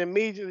and then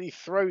immediately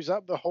throws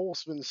up the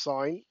Horseman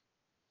sign.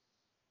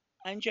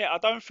 and yeah, I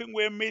don't think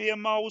we're a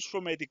million miles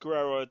from Eddie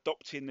Guerrero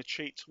adopting the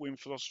cheat to win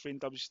philosophy in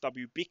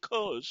WCW,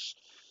 because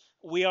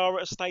we are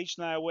at a stage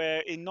now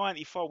where in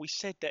 '94 we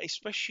said that,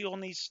 especially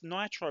on his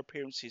Nitro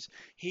appearances,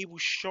 he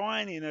was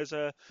shining as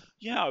a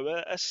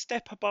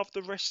step above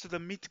the rest of the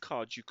mid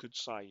card, you could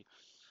say.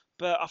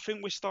 But I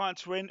think we're starting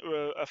to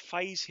enter a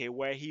phase here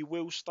where he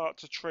will start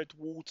to tread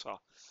water,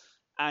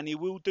 and he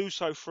will do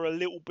so for a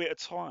little bit of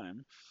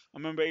time. I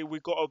remember we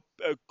got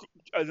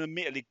an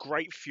admittedly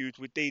great feud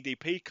with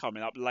DDP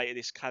coming up later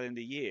this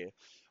calendar year,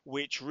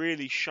 which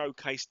really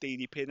showcased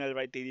DDP and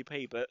elevated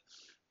DDP. But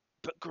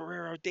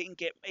Guerrero didn't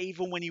get,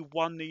 even when he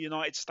won the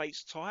United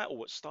States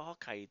title at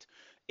Starrcade.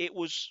 It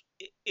was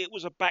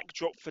a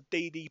backdrop for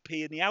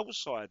DDP and the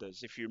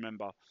Outsiders, if you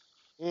remember.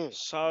 Mm.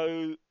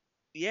 So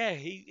yeah,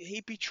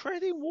 he'd be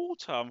treading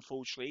water,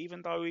 unfortunately,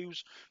 even though he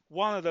was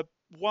one of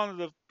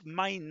the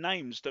main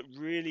names that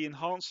really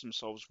enhanced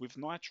themselves with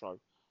Nitro.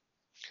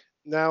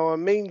 Now,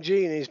 Mean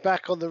Gene is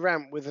back on the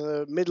ramp with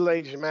a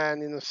middle-aged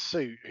man in a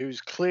suit who's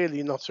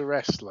clearly not a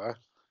wrestler.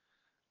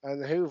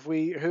 And who have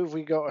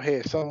we got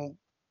here?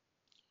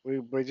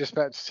 We're just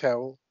about to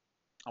tell.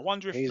 I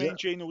wonder if He's Mean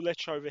Gene will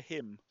let over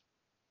him.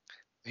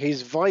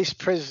 he's vice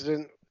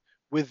president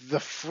with the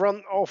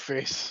front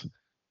office,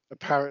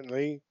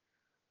 apparently.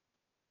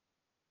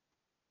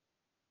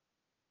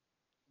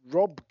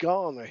 Rob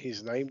Garner,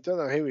 his name. Don't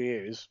know who he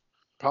is,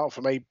 apart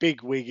from a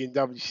big wig in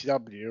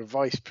WCW, a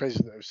vice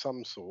president of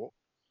some sort.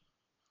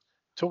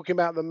 Talking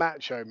about the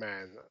Macho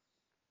Man.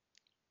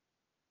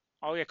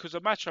 Oh yeah, because the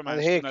Macho And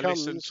Man's here going to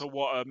listen comes, to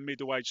what a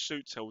middle-aged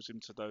suit tells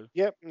him to do.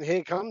 yep, and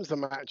here comes the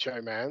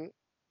Macho Man.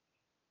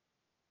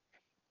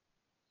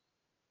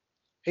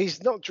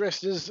 He's not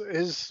dressed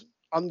as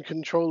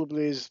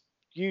uncontrollably as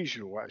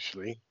usual,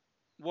 actually.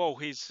 Well,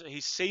 his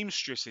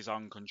seamstress is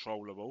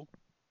uncontrollable.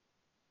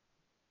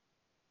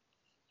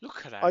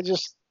 Look at I that.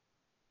 just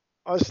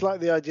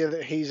like the idea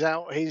that he's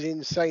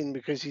insane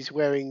because he's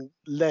wearing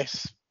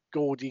less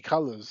gaudy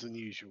colours than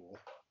usual.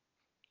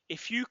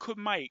 If you could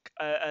make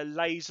a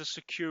laser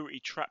security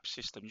trap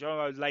system, you know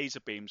those laser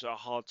beams that are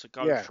hard to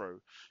go Yeah.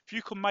 through. If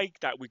you could make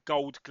that with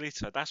gold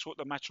glitter, that's what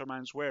the Macho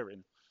Man's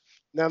wearing.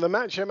 Now the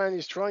Macho Man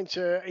is trying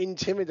to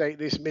intimidate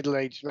this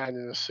middle-aged man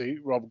in a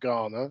suit, Rob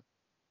Garner.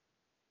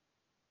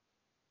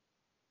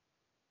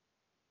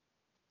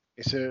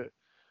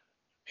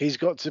 He's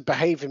got to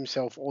behave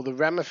himself, or the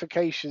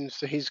ramifications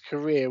to his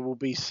career will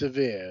be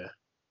severe.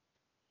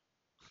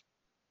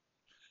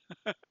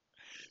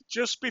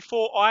 Just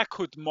before I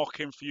could mock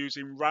him for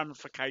using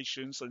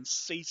ramifications and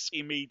cease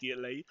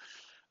immediately,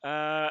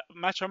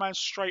 Macho Man's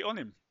straight on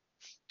him.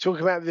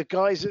 Talking about the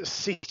guys at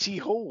City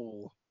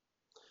Hall.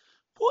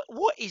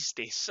 What is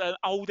this? An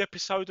old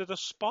episode of the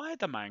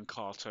Spider-Man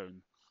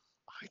cartoon?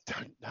 I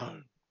don't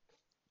know.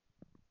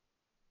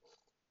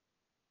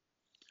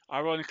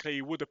 Ironically,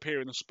 he would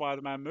appear in the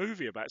Spider-Man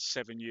movie about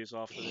 7 years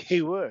after this.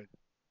 He would.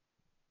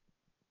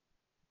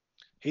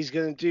 He's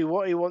going to do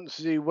what he wants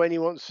to do when he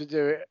wants to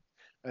do it,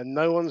 and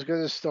no one's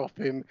going to stop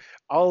him.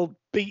 I'll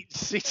beat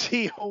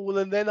City Hall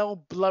and then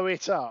I'll blow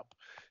it up.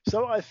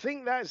 So I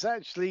think that's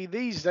actually,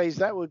 these days,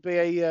 that would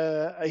be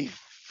a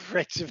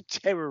threat of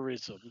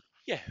terrorism.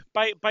 Yeah,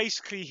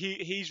 basically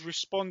he's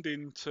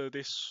responding to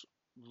this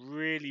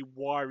really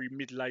wiry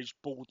middle-aged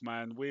bald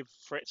man with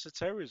threats of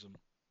terrorism.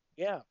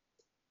 Yeah.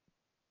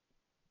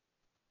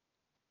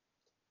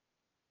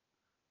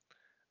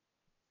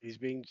 He's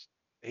being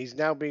He's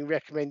now being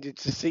recommended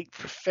to seek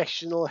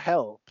professional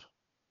help.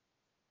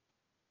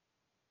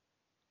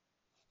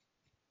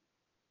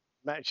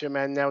 Macho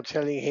Man now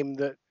telling him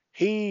that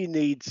he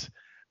needs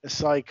a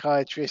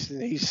psychiatrist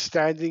and he's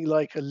standing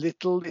like a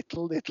little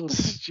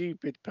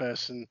stupid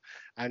person.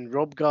 And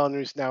Rob Garner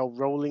is now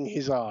rolling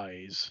his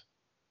eyes.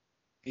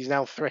 He's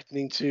now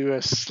threatening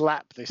to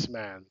slap this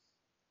man.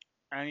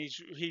 And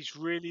he's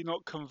really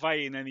not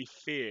conveying any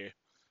fear.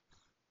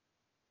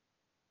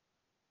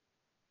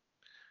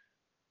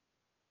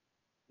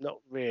 Not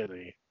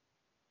really.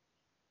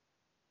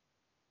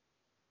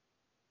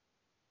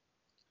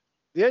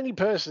 The only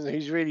person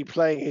who's really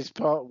playing his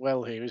part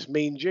well here is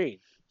Mean Gene.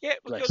 Yeah,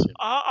 Bless because him.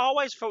 I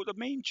always felt that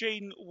Mean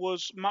Gene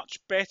was much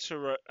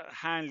better at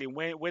handling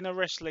when a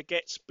wrestler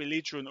gets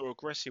belligerent or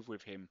aggressive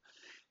with him.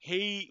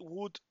 He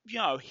would,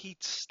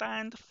 he'd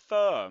stand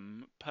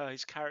firm per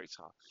his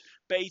character,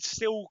 but he'd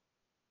still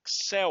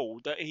sell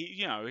that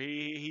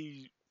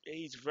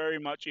he's very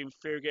much in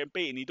fear of getting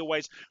beaten. He'd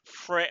always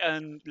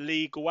threaten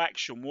legal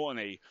action,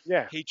 wouldn't he?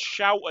 Yeah. He'd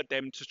shout at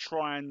them to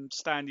try and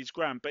stand his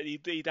ground, but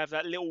he'd have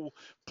that little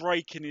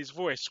break in his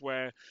voice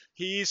where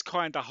he is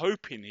kind of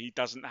hoping he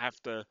doesn't have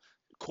to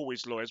call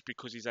his lawyers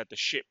because he's had the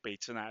shit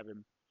beaten out of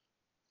him.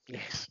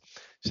 Yes.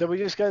 So we're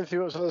just going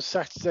through what's on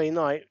Saturday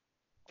night,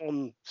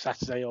 on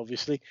Saturday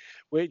obviously,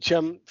 which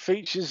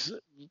features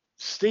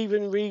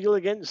Stephen Regal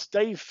against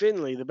Dave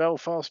Finlay, the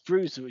Belfast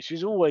Bruiser, which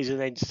is always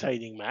an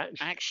entertaining match.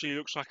 Actually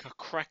looks like a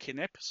cracking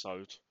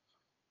episode.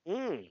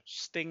 Mm.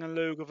 Sting and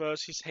Luger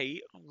versus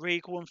Heat,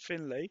 Regal and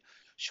Finlay.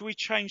 Should we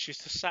change this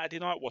to Saturday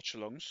night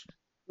watch-alongs?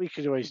 We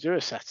could always do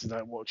a Saturday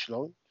night watch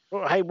along.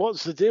 But hey,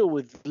 what's the deal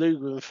with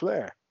Luger and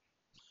Flair?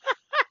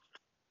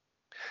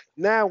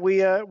 Now we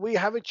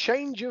have a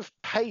change of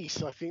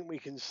pace, I think we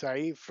can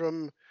say,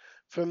 from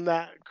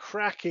that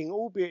cracking,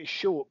 albeit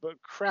short,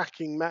 but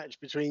cracking match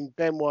between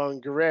Benoit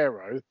and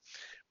Guerrero.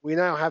 We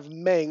now have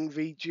Meng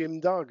v Jim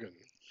Duggan.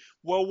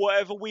 Well,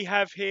 whatever we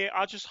have here,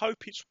 I just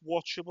hope it's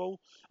watchable.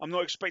 I'm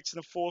not expecting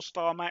a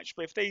 4-star match,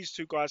 but if these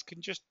two guys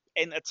can just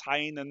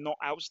entertain and not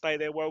outstay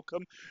their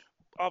welcome,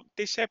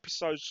 this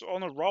episode's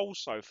on a roll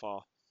so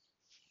far.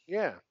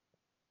 Yeah.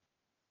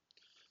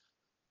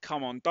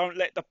 Come on, don't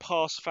let the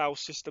pass-fail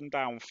system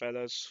down,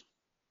 fellas.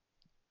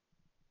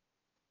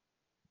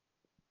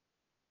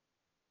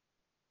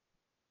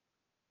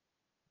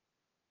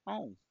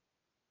 Oh.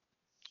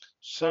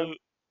 So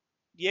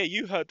yeah,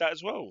 you heard that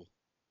as well.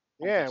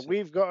 Yeah,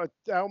 we've got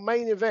our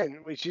main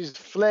event, which is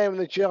Flair and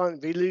the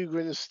Giant v Luger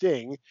and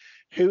Sting.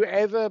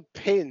 Whoever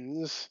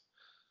wins,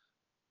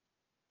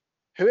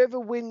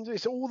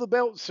 it's all the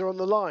belts are on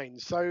the line.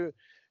 So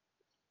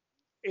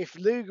if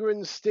Luger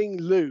and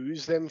Sting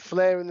lose, then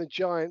Flair and the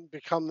Giant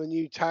become the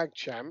new tag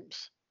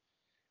champs.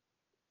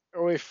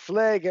 Or if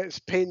Flair gets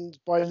pinned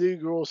by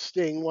Luger or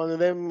Sting, one of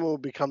them will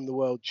become the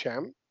world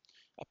champ.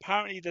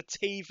 Apparently the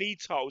TV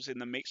title's in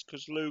the mix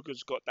because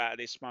Luger's got that at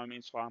this moment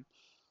in time.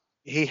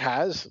 He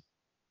has.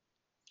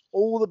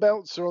 All the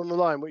belts are on the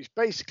line, which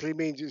basically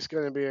means it's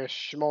going to be a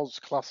schmoz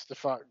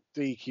clusterfuck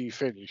DQ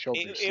finish,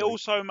 obviously. It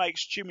also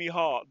makes Jimmy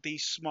Hart the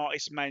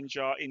smartest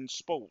manager in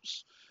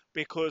sports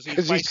because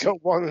he's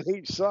got one on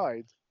each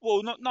side.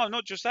 Well,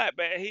 not just that,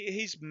 but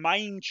his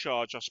main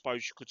charge, I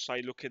suppose you could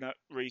say, looking at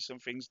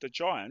recent things, the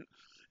Giant,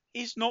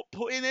 is not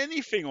putting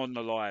anything on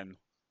the line.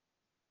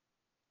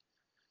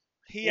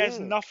 He has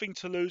nothing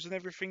to lose and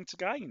everything to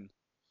gain.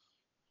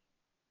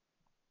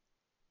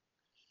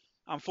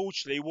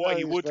 Unfortunately, what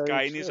he would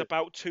gain is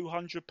about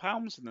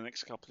 £200 in the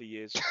next couple of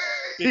years.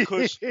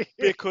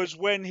 Because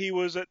when he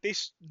was at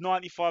this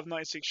 95,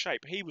 96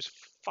 shape, he was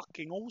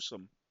fucking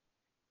awesome.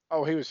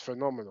 Oh, he was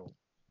phenomenal.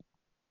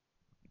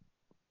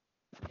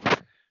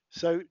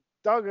 So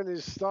Duggan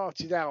has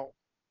started out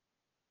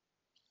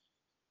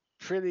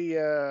pretty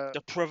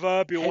the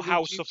proverbial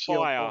house of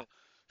fire.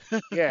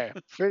 Yeah,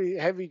 pretty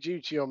heavy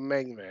duty on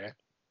Meng there,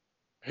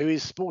 who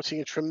is sporting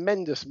a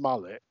tremendous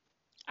mullet.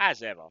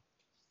 As ever.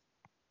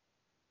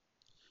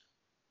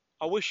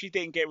 I wish he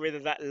didn't get rid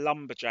of that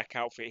lumberjack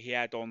outfit he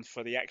had on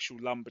for the actual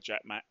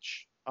lumberjack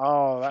match.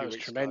 Oh, that was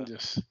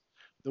tremendous.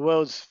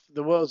 Ago.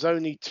 The world's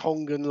only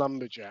Tongan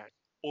lumberjack.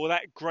 Or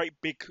that great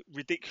big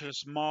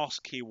ridiculous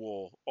mask he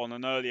wore on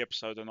an early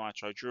episode of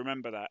Nitro. Do you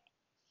remember that?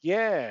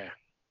 Yeah.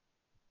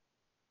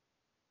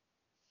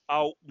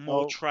 Oh,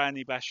 more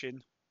tranny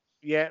bashing.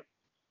 Yeah.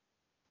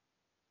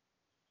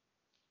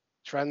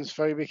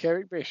 Transphobic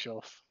Eric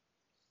Bischoff.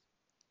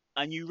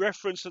 And you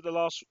referenced at the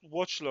last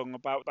watch-along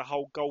about the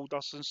whole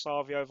Goldust and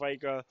Savio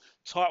Vega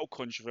title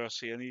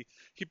controversy, and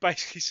he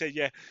basically said,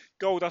 yeah,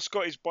 Goldust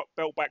got his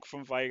belt back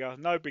from Vega,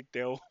 no big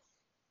deal.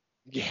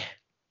 Yeah.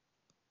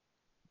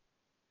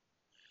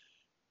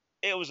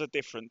 It was a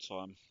different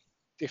time.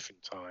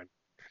 Different time.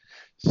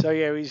 So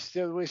yeah, we're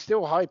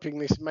still hyping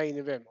this main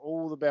event.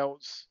 All the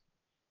belts.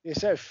 Yeah,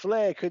 so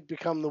Flair could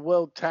become the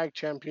world tag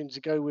champion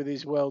to go with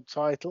his world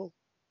title.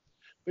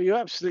 But you're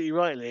absolutely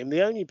right, Liam.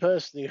 The only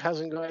person who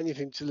hasn't got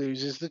anything to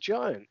lose is the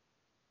Giant.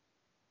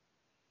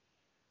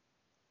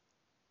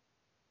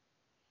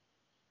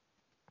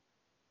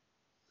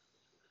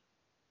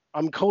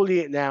 I'm calling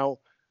it now.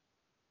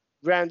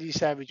 Randy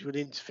Savage would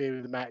interfere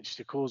in the match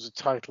to cause a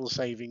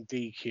title-saving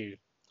DQ.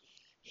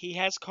 He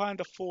has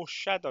kind of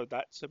foreshadowed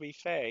that, to be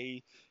fair.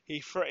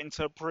 He threatened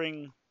to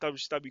bring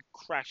WCW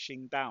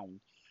crashing down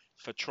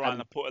for trying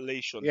to put a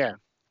leash on him.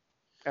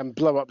 And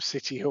blow up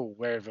City Hall,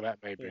 wherever that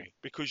may be. Yeah.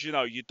 Because, you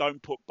know, you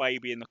don't put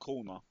Baby in the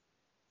corner.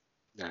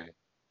 No.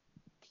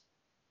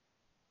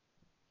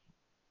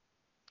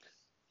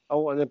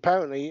 Oh, and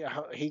apparently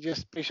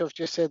Bischoff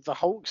just said the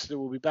Hulkster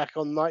will be back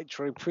on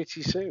Nitro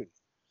pretty soon,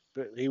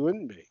 but he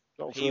wouldn't be.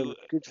 Not for a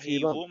good few months.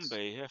 He wouldn't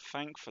be, yeah,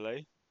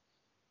 thankfully.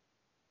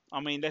 I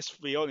mean, let's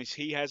be honest,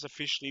 he has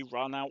officially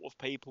run out of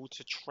people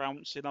to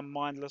trounce in a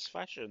mindless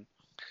fashion.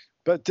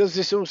 But does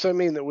this also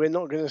mean that we're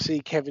not going to see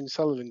Kevin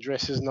Sullivan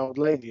dress as an old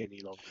lady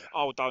any longer?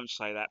 Oh, don't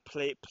say that.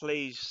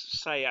 Please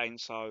say it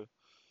ain't so.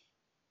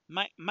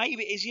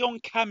 Maybe, is he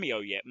on Cameo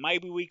yet?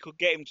 Maybe we could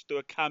get him to do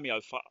a cameo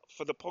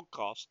for the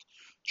podcast,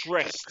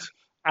 dressed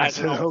as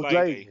an old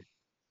lady.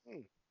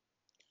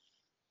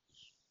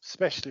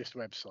 Specialist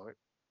website.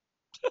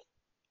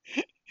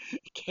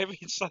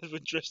 Kevin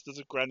Sullivan dressed as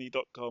a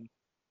granny.com.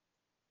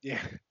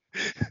 Yeah.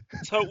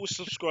 Total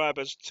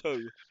subscribers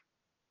 2.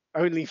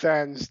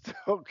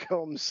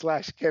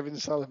 OnlyFans.com/Kevin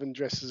Sullivan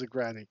dressed as a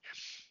granny.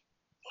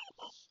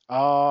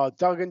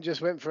 Duggan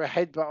just went for a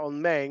headbutt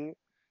on Meng,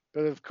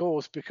 but of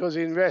course, because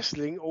in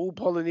wrestling all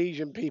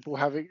Polynesian people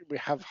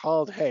have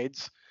hard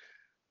heads,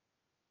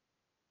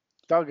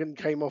 Duggan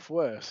came off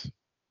worse.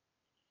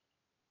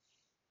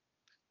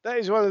 That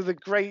is one of the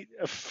great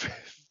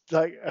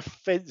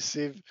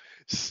offensive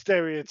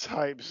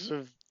stereotypes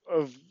of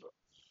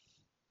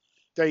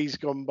days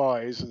gone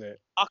by, isn't it?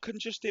 I can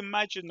just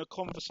imagine the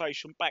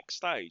conversation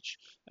backstage.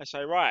 They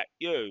say, right,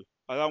 I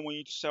don't want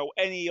you to sell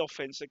any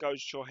offence that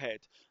goes to your head.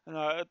 And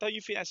don't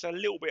you think that's a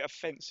little bit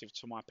offensive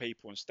to my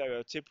people and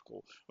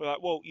stereotypical? We're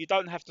like, well, you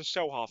don't have to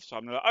sell half the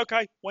time. They're like,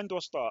 okay, when do I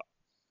start?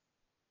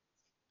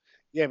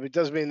 Yeah, but it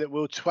does mean that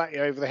we'll twat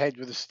you over the head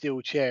with a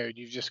steel chair and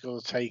you've just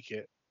got to take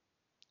it.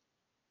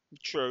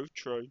 True.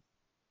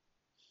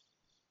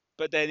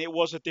 But then it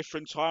was a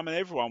different time and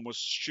everyone was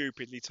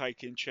stupidly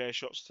taking chair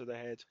shots to the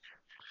head.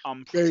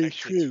 Unprotected. Very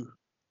true.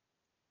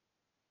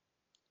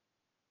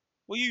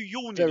 Were you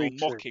yawning Very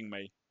or mocking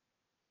me?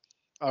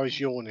 I was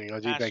yawning. I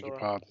do beg your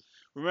pardon.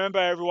 Remember,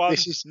 everyone,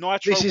 this is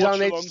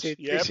unedited.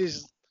 Yep.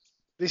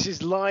 This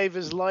is live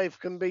as live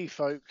can be,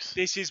 folks.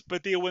 This is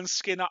Baddiel and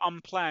Skinner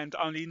unplanned,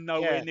 only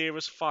nowhere near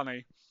as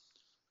funny.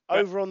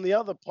 Over on the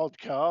other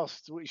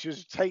podcast, which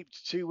was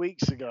taped 2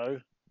 weeks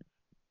ago.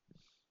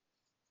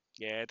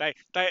 Yeah,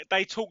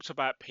 they talked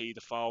about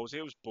paedophiles.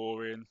 It was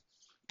boring.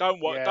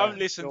 Don't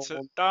listen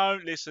to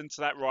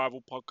that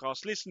rival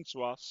podcast. Listen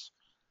to us.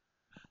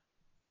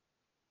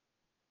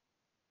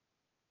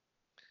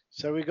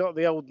 So we got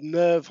the old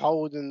nerve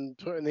hold and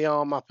putting the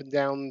arm up and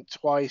down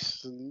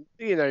twice, and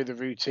you know the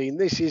routine.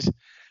 This is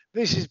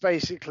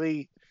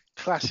basically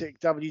classic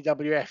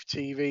WWF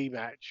TV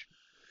match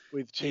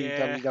with two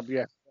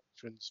WWF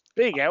veterans.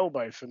 Big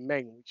elbow from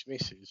Meng, which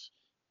misses.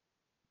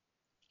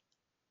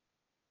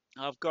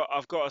 I've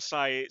got to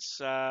say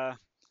it's. I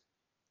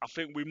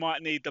think we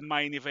might need the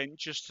main event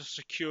just to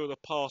secure the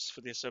pass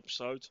for this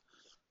episode.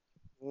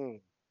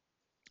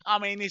 I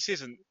mean, this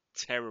isn't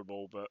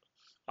terrible, but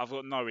I've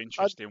got no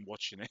interest in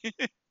watching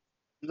it.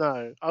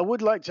 No, I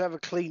would like to have a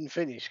clean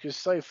finish because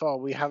so far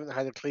we haven't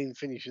had a clean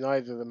finish in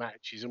either of the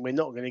matches, and we're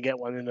not going to get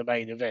one in the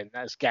main event.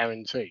 That's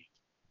guaranteed.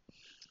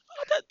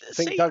 I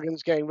think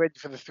Duggan's getting ready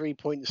for the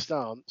 3-point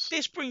stance.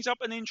 This brings up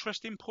an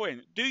interesting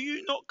point. Do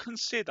you not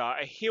consider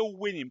a heel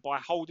winning by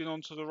holding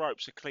onto the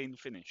ropes a clean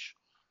finish?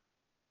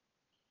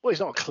 Well, it's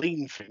not a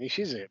clean finish,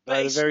 is it?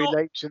 By the very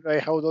nature that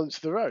they hold onto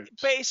the ropes.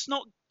 But it's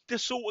not the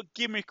sort of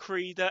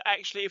gimmickry that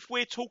actually, if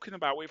we're talking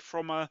about it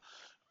from a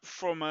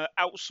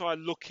outside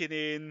looking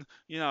in,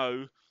 you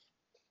know,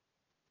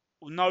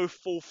 no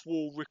fourth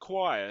wall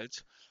required.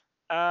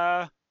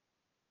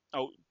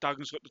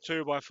 Duggan's got the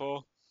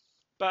 2x4.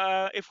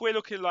 But if we're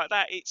looking like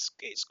that, it's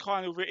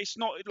kind of, it's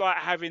not like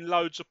having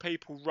loads of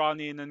people run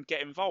in and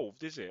get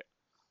involved, is it?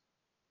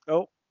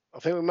 Oh, I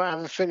think we might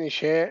have a finish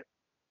here.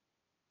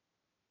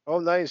 Oh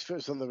no, his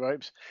foot's on the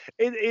ropes.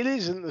 It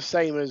isn't the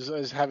same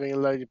as having a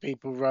load of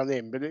people run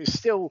in, but it's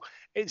still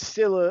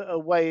a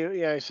way.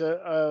 You know, it's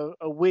a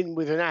win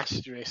with an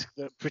asterisk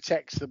that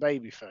protects the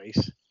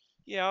babyface.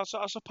 Yeah,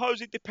 I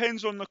suppose it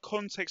depends on the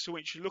context in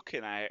which you're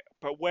looking at it.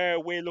 But where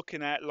we're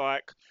looking at,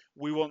 like,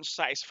 we want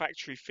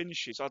satisfactory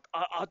finishes,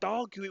 I'd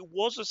argue it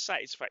was a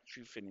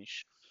satisfactory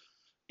finish.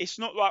 It's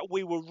not like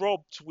we were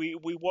robbed. We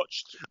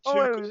watched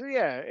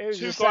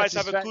two guys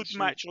have a good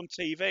match on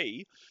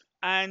TV,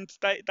 and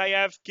they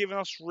have given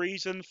us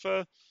reason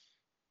for.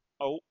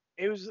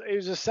 It was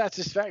a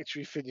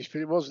satisfactory finish,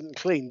 but it wasn't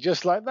clean.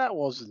 Just like that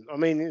wasn't. I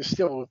mean, it's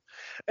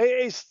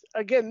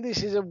again.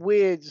 This is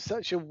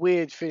such a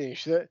weird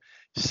finish that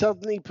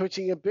suddenly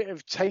putting a bit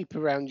of tape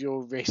around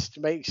your wrist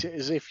makes it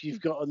as if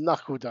you've got a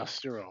knuckle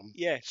duster on.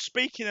 Yeah.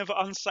 Speaking of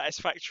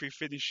unsatisfactory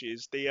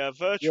finishes, the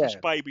Virtuous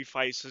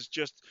babyface has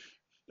just.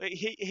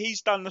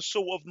 He's done the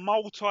sort of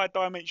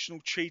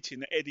multi-dimensional cheating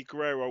that Eddie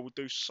Guerrero will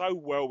do so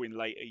well in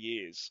later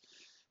years.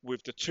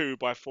 with the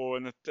 2x4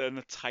 and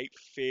the tape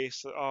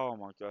fist. Oh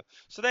my god!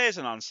 So there's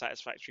an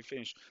unsatisfactory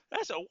finish.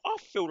 I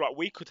feel like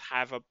we could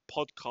have a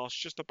podcast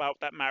just about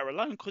that matter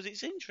alone because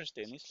it's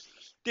interesting. It's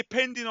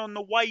depending on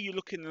the way you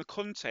look in the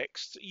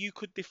context, you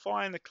could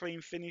define a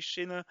clean finish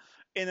in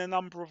a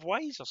number of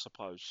ways, I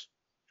suppose.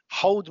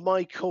 Hold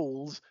my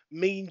calls.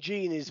 Mean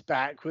Gene is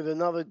back with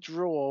another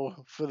draw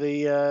for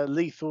the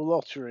Lethal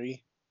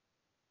Lottery.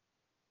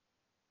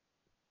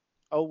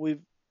 Oh,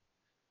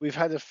 we've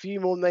had a few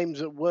more names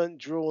that weren't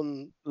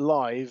drawn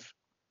live.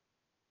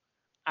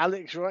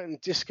 Alex Wright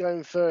and Disco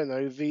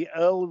Inferno v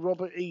Earl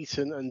Robert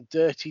Eaton and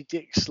Dirty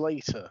Dick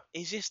Slater.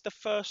 Is this the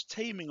first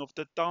teaming of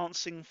the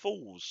Dancing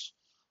Fools?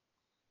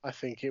 I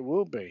think it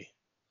will be.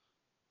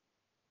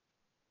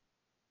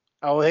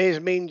 Oh, here's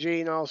Mean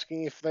Gene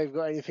asking if they've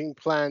got anything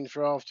planned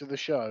for after the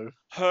show.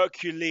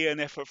 Herculean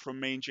effort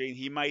from Mean Gene.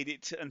 He made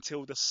it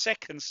until the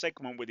second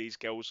segment with these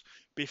girls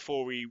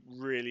before he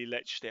really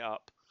leched it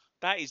up.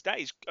 That is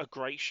a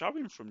great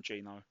showing from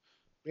Gino.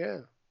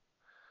 Yeah.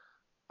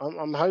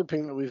 I'm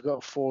hoping that we've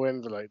got 4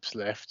 envelopes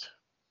left.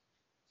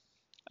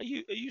 Are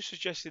you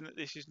suggesting that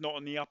this is not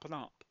on the up and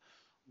up?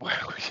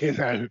 Well, you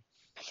know,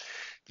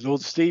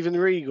 Lord Stephen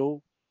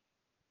Regal.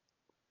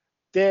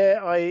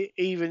 Dare I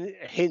even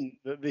hint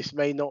that this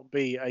may not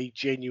be a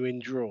genuine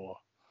draw?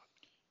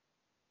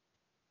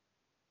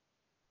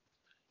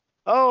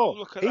 Oh,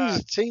 look at he's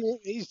that.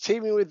 he's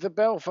teaming with the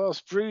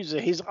Belfast Bruiser,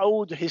 his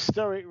old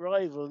historic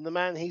rival, and the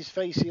man he's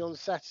facing on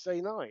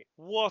Saturday night.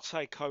 What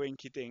a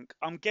coinkydink.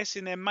 I'm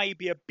guessing there may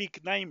be a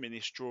big name in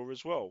this draw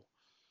as well,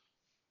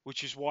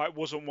 which is why it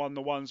wasn't one of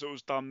the ones that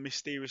was done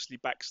mysteriously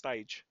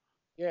backstage.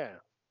 Yeah.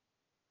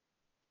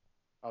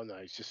 Oh no,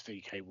 it's just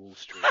VK Wall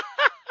Street.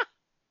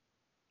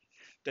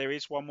 There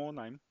is one more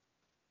name.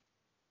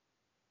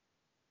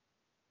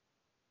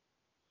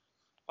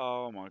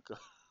 Oh my god.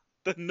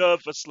 The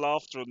nervous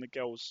laughter on the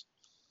girls.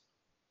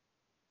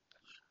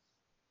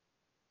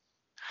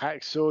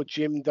 Hacksaw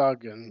Jim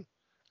Duggan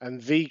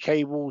and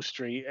VK Wall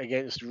Street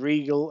against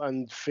Regal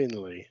and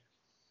Finlay.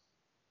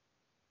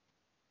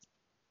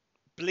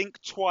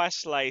 Blink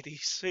twice,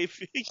 ladies, if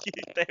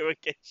they're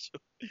against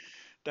you.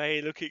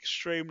 They look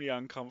extremely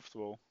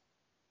uncomfortable.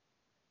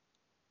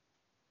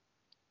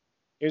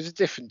 It was a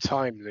different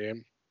time,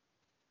 Liam.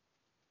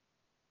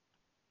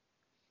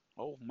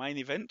 Oh, main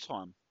event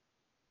time.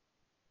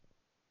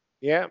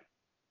 Yeah.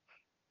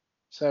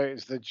 So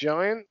it's the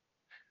Giant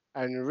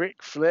and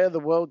Ric Flair, the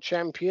world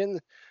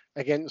champion,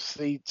 against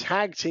the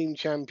tag team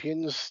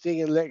champions,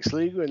 Sting and Lex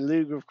Luger. And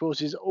Luger, of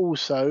course, is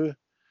also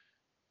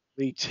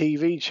the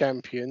TV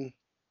champion.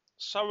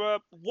 So,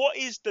 what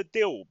is the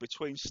deal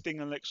between Sting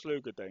and Lex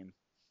Luger, Dean?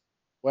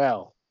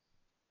 Well,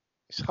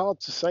 it's hard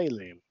to say,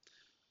 Liam.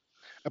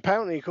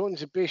 Apparently, according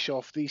to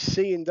Bischoff, the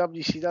C in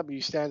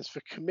WCW stands for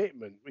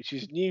commitment, which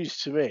is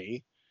news to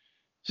me.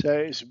 So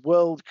it's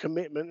World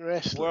Commitment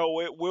Wrestling.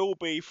 Well, it will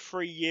be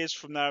 3 years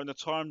from now in the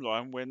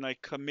timeline when they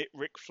commit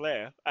Ric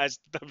Flair as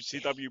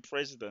WCW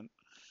president.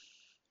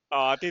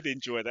 I did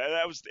enjoy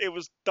that. It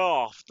was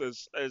daft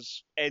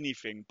as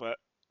anything, but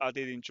I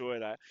did enjoy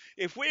that.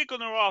 If we're going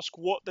to ask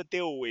what the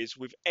deal is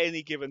with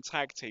any given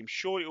tag team,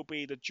 sure it'll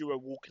be the duo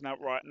walking out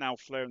right now,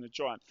 Flair and the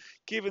Giant.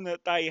 Given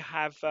that they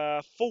have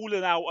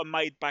fallen out and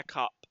made back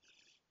up,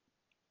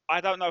 I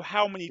don't know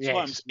how many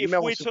times. If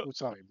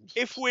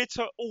we're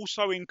to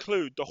also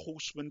include the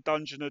Horseman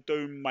Dungeon of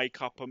Doom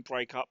makeup and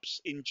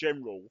breakups in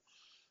general,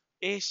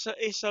 it's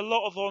a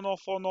lot of on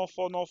off on off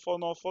on off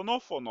on off on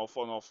off on off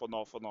on off on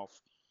off on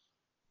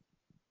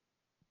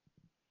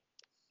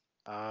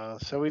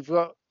off. So we've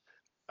got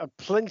a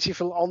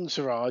plentiful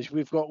entourage.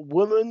 We've got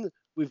Woman,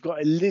 we've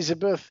got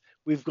Elizabeth,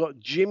 we've got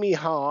Jimmy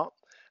Hart,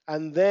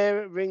 and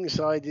there at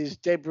ringside is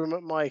Deborah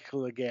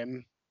McMichael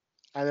again,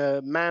 and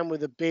a man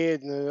with a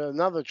beard and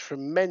another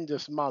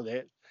tremendous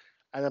mullet,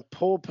 and a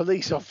poor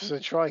police officer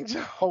trying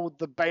to hold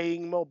the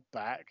baying mob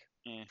back.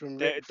 Yeah. From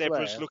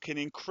Deborah's looking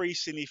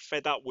increasingly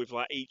fed up with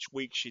each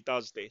week she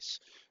does this,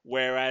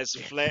 whereas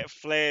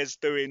Flair's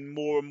doing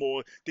more and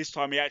more. This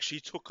time he actually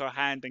took her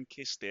hand and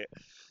kissed it,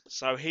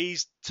 so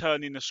he's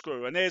turning the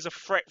screw. And there's a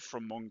threat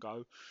from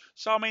Mongo.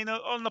 So I mean,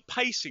 on the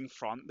pacing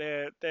front,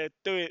 they're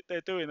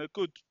doing a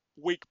good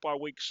week by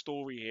week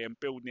story here and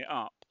building it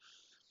up.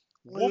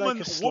 Woman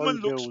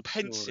looks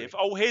pensive.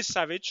 Story. Oh, here's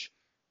Savage.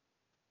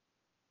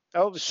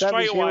 Oh,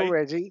 Savage here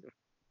already.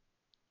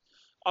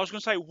 I was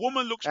going to say,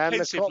 Woman looks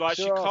pensive, like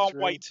she can't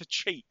wait to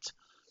cheat.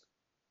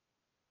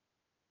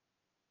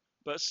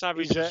 But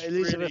Savage is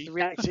Elizabeth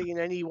reacting in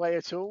any way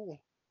at all?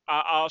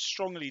 I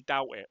strongly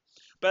doubt it.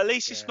 But at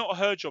least it's not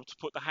her job to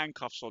put the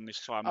handcuffs on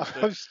this time. I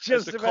was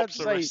just about to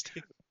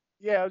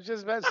say, I was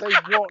just about to say,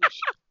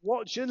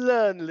 watch and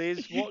learn,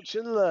 Liz. Watch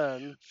and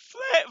learn.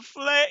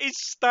 Flair is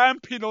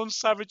stamping on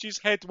Savage's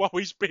head while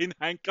he's being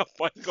handcuffed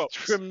by cops.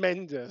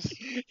 Tremendous.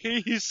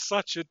 He is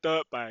such a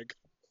dirtbag.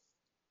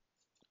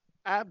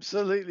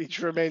 Absolutely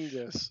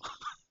tremendous.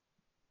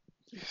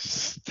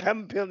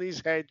 Stamping on his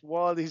head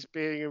while he's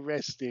being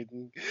arrested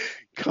and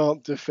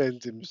Can't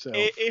defend himself.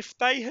 If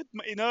they had,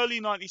 in early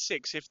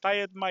 '96, if they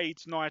had made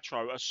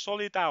Nitro a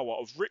solid hour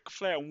of Ric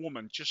Flair and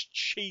Woman just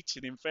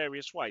cheating in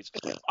various ways,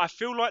 I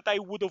feel like they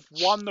would have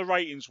won the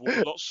ratings war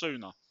a lot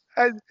sooner.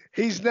 And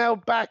he's now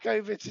back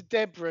over to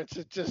Deborah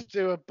to just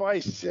do a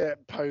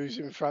bicep pose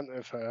in front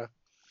of her.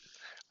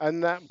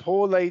 And that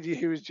poor lady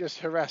who was just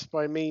harassed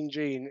by Mean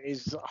Gene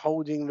is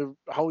holding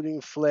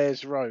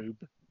Flair's robe.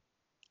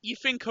 You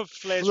think of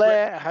Flair's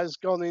Flair has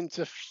gone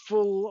into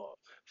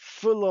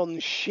full-on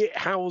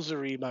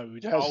shithousery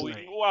mode, hasn't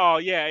he?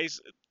 Well, yeah,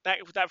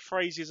 that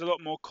phrase is a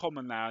lot more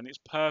common now, and it's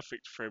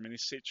perfect for him in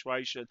this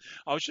situation.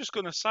 I was just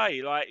gonna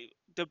say, like,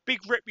 the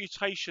big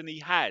reputation he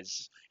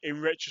has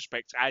in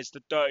retrospect as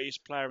the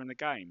dirtiest player in the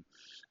game,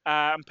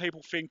 and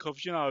people think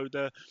of, you know,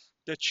 the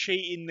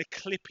cheating, the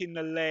clipping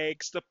the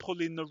legs, the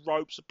pulling the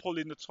ropes, the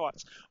pulling the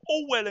tights,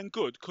 all well and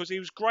good because he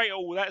was great at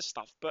all that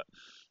stuff, but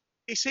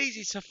it's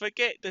easy to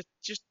forget that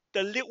just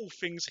the little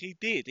things he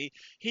did.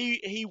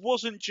 He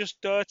wasn't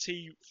just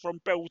dirty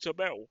from bell to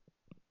bell.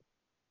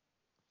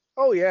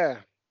 Oh yeah.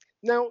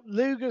 Now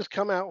Luger's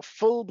come out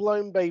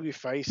full-blown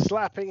babyface,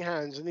 slapping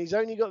hands, and he's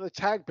only got the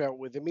tag belt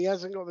with him. He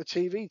hasn't got the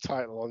TV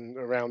title on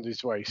around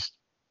his waist.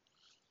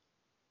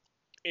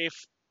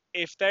 If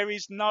there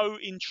is no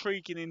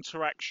intriguing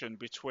interaction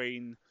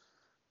between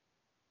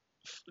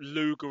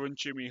Luger and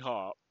Jimmy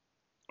Hart,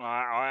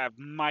 I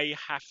may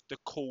have to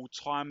call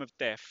Time of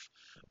Death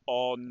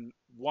on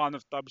one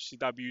of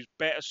WCW's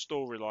better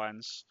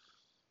storylines.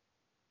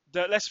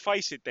 Let's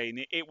face it,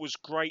 Dean, it was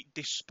great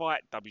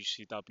despite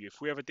WCW. If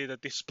we ever did a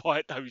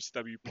despite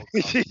WCW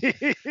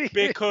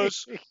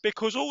podcast,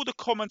 because all the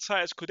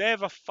commentators could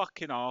ever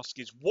fucking ask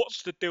is,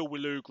 what's the deal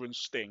with Luger and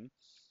Sting?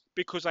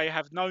 Because they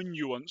have no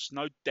nuance,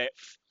 no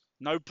depth,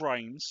 no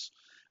brains,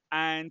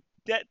 and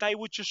they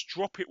would just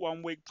drop it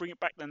one week, bring it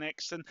back the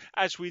next, and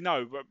as we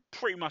know,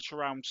 pretty much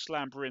around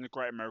Slamboree and the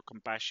Great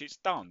American Bash, it's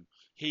done.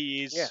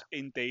 He is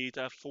indeed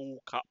a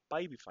full-cut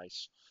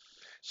babyface.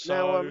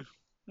 So,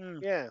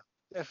 yeah,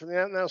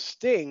 definitely. Now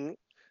Sting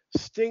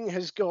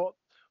has got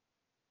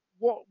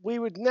what we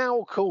would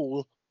now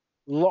call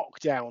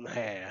lockdown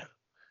hair.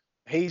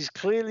 He's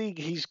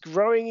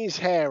growing his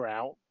hair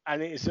out,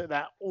 and it's at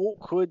that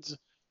awkward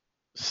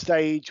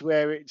stage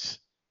where it's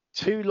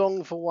too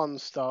long for one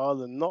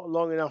style and not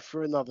long enough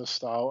for another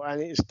style,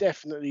 and it's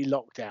definitely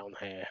lockdown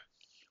hair.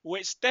 Well,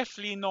 it's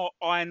definitely not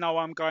I know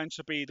I'm going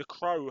to be the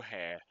Crow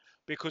hair,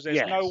 because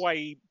there's no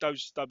way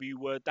WCW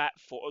were that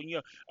for. You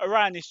know,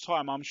 around this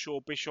time, I'm sure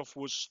Bischoff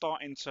was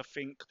starting to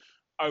think,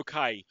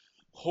 okay,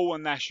 Hall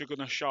and Nash are going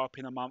to show up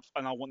in a month,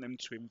 and I want them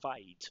to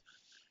invade.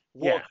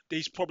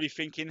 He's probably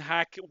thinking,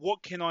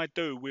 what can I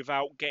do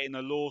without getting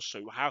a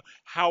lawsuit?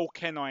 How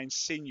can I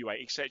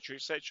insinuate, etc.,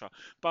 etc.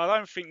 But I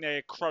don't think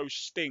they're Crow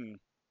Sting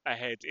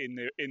ahead in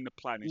the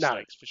planning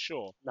stakes for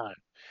sure. No,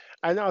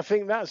 and I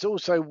think that's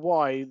also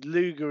why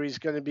Luger is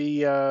going to be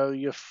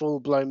your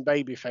full-blown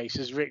babyface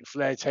as Ric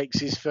Flair takes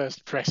his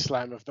first press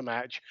slam of the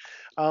match,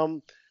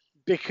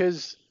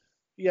 because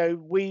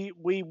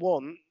we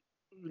want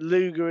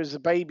Luger as a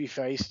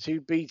babyface to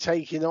be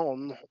taking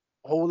on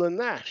Hall and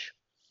Nash.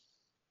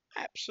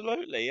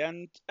 Absolutely,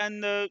 and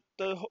the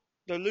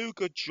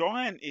Luger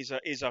Giant is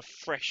a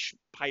fresh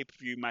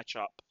pay-per-view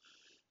matchup.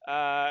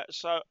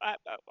 So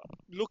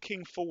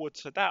looking forward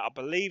to that. I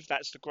believe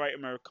that's the Great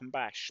American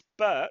Bash,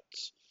 but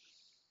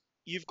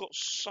you've got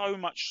so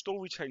much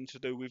storytelling to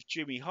do with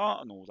Jimmy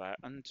Hart and all that,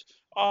 and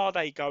are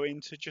they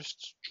going to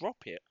just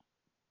drop it?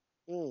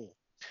 Do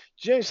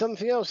you know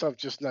something else I've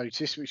just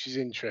noticed, which is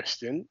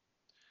interesting?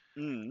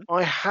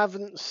 I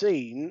haven't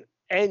seen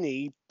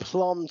any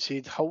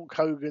planted Hulk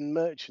Hogan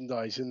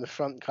merchandise in the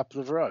front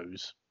couple of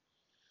rows.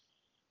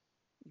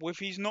 Well, if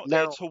he's not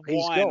there to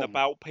whine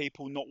about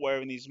people not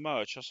wearing his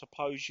merch, I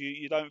suppose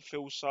you don't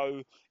feel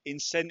so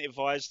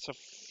incentivized to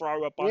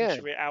throw a bunch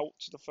of it out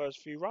to the first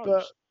few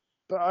rows.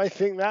 But I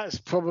think that's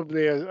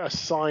probably a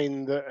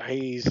sign that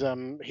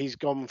he's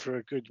gone for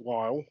a good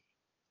while.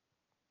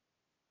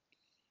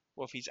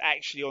 Well, if he's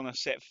actually on a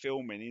set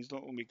filming, he's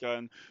not going to be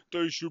going,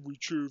 they should be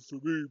cheering for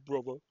me,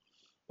 brother.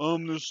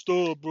 I'm the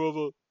star,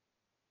 brother.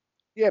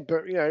 Yeah,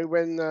 but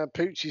when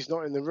Poochie's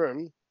not in the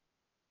room,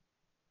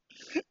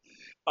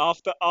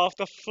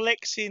 after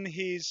flexing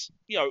his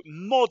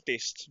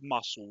modest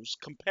muscles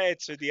compared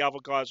to the other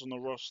guys on the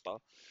roster,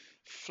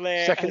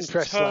 Flair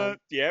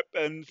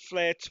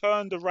Flair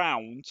turned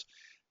around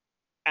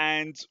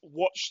and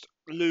watched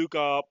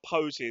Luger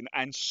posing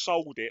and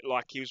sold it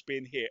like he was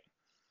being hit.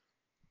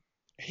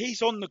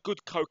 He's on the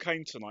good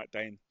cocaine tonight,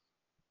 Dane.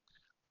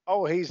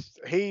 Oh, he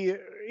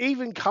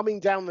even coming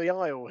down the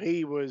aisle,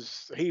 he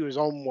was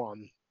on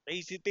one.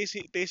 This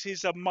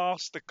is a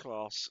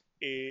masterclass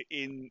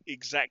in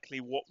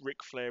exactly what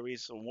Ric Flair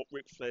is and what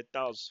Ric Flair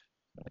does.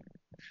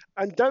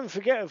 And don't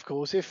forget, of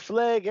course, if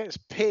Flair gets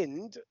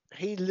pinned,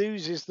 he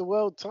loses the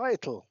world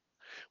title,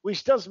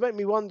 which does make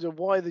me wonder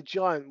why the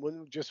Giant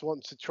wouldn't just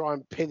want to try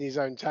and pin his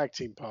own tag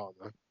team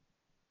partner.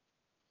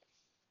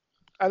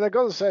 And I've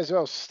got to say as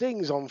well,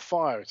 Sting's on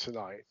fire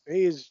tonight.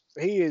 He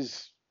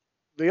is.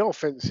 The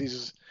offense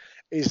is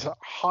is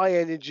high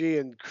energy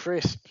and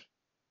crisp.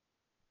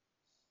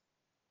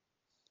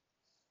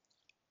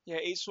 Yeah,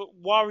 it's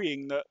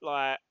worrying that,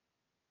 like,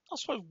 I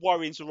suppose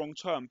worrying's the wrong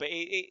term, but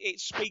it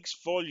speaks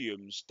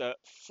volumes that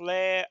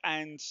Flair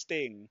and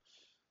Sting,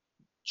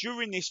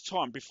 during this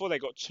time, before they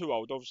got too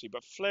old, obviously,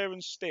 but Flair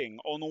and Sting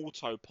on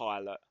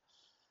autopilot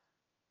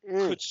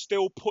could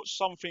still put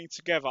something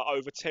together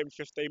over 10,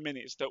 15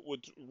 minutes that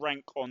would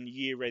rank on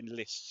year-end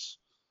lists.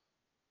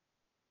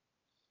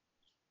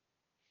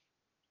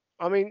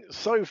 I mean,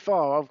 so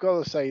far, I've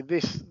got to say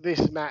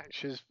this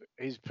match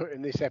is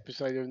putting this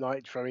episode of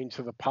Nitro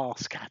into the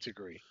pass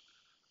category.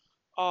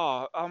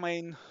 I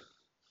mean,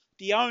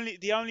 the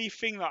only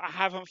thing that I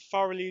haven't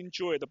thoroughly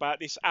enjoyed about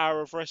this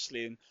hour of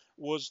wrestling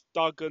was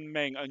Duggan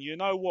Meng, and you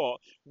know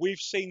what? We've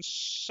seen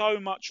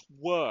so much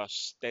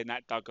worse than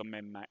that Duggan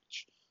Meng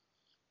match.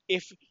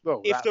 If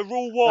the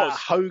rule that was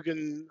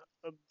Hogan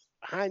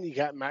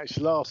handicap match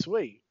last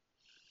week,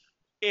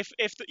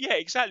 yeah,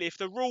 exactly. If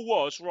the rule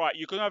was right,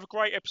 you're gonna have a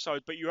great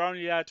episode, but you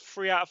only had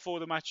 3 out of 4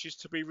 of the matches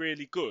to be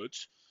really good.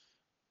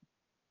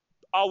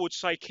 I would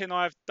say, can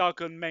I have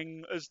Duggan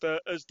Meng as the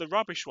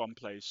rubbish one,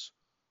 please?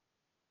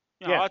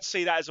 You know, Yeah. I'd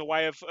see that as a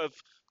way of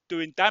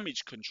doing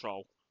damage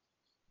control.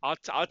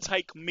 I'd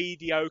take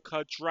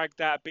mediocre,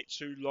 dragged out a bit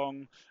too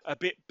long, a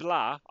bit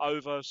blah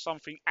over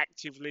something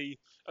actively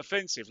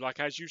offensive, like,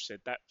 as you said,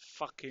 that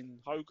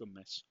fucking Hogan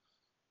mess.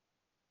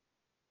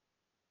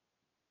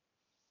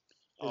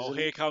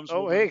 Here comes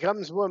woman. Here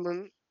comes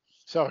woman.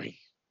 Sorry.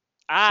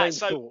 Same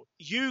So thought.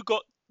 you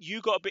got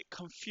a bit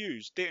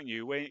confused, didn't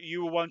you, when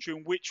you were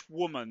wondering which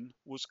woman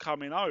was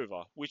coming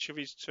over, which of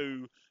his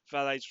two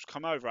valets was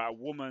coming over, a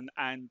woman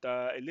and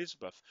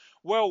Elizabeth.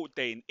 Well,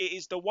 Dean, it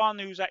is the one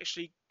who's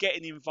actually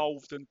getting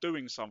involved and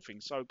doing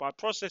something. So by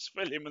process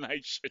of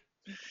elimination,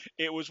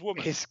 it was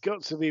woman. It's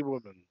got to be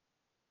woman.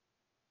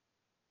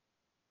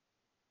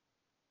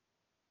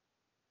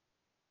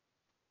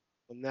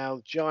 And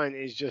now Giant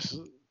is just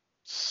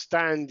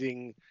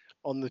standing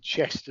on the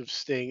chest of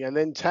Sting and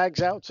then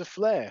tags out to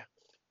Flair.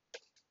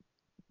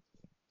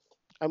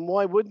 And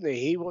why wouldn't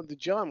he? The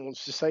Giant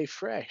wants to stay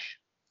fresh.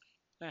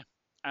 Yeah.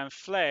 And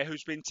Flair,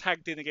 who's been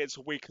tagged in against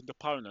a weakened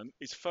opponent,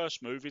 his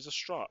first move is a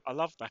strut. I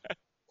love that.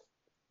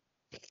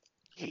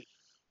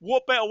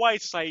 What better way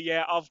to say,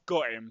 yeah, I've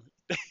got him?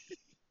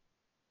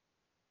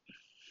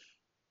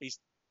 He's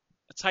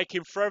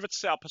taking forever to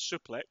set up a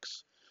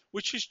suplex,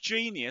 which is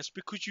genius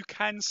because you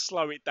can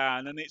slow it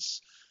down and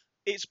it's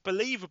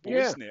believable,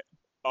 isn't it?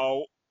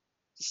 Oh,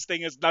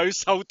 Sting has no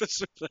sold the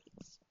suplex.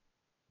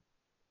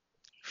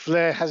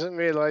 Flair hasn't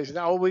realised.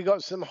 Oh, we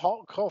got some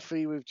hot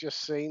coffee we've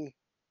just seen.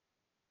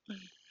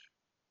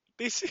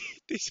 This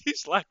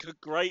is like a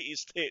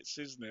greatest hits,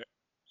 isn't it?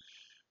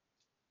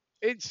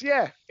 It's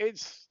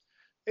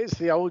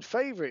the old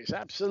favourites,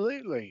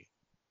 absolutely.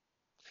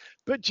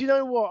 But do you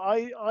know what?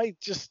 I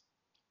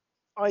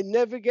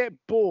never get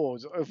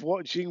bored of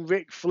watching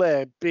Ric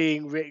Flair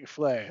being Ric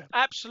Flair.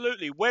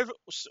 Absolutely.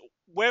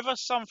 Whether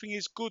something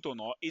is good or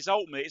not is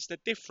ultimately it's the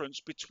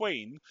difference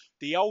between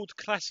the old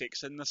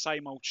classics and the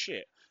same old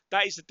shit.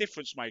 That is the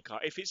difference maker.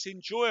 If it's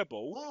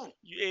enjoyable,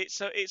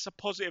 it's a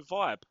positive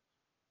vibe.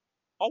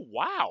 Oh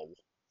wow!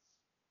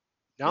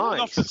 Nice. You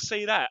wouldn't often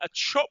see that. A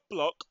chop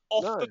block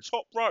off the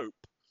top rope.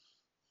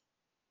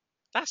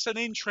 That's an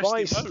interesting by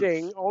move.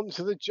 Sting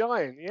onto the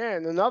Giant, yeah,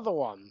 and another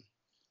one.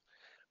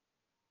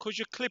 Because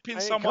you're clipping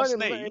someone's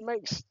knee. It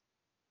makes,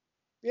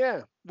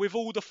 yeah. With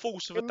all the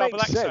force of a double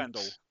axe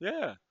handle.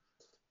 Yeah.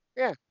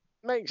 Yeah,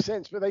 makes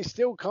sense, but they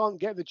still can't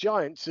get the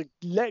Giant to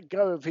let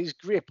go of his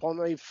grip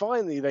on.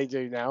 Finally, they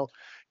do now,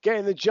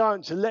 getting the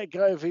Giant to let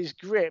go of his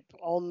grip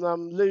on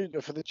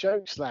Luger for the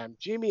choke slam.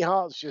 Jimmy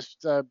Hart's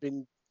just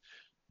been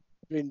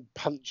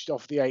punched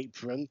off the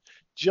apron.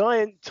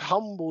 Giant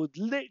tumbled,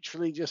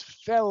 literally just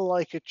fell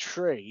like a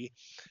tree,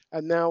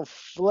 and now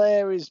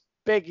Flair is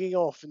begging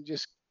off and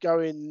just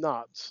going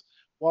nuts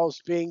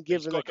whilst being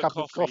given a cup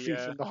of coffee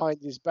from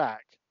behind his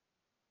back.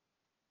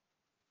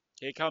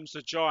 Here comes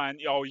the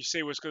Giant. Oh, you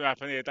see what's going to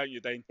happen here, don't you,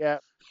 Dean? Yeah.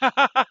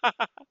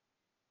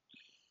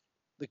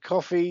 The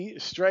coffee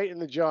straight in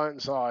the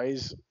Giant's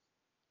eyes.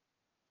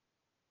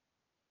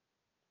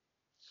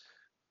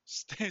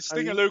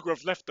 Sting and Luger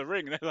have left the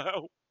ring. They're like,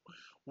 oh,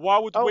 why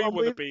would we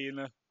want to be in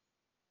a...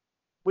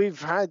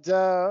 We've had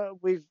a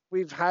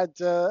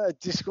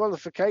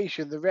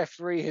disqualification. The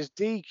referee has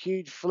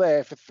DQ'd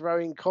Flair for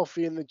throwing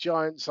coffee in the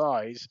Giant's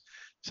eyes.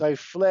 So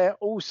Flair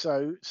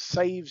also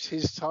saves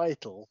his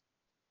title.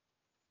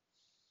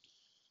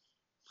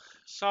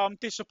 So I'm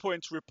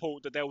disappointed to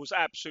report that there was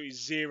absolutely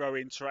zero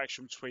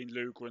interaction between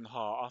Luger and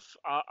Hart.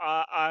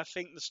 I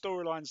think the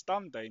storyline's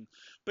done, Dean.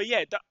 But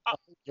yeah,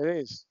 it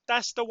is.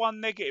 That's the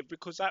one negative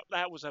because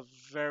that was a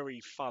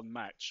very fun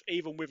match,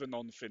 even with a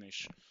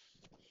non-finish.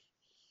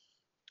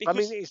 I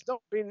mean, it's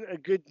not been a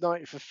good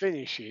night for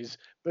finishes,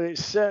 but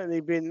it's certainly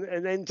been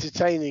an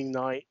entertaining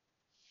night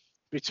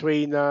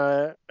between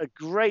a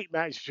great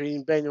match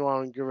between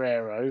Benoit and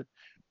Guerrero,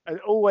 an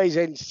always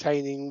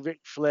entertaining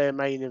Ric Flair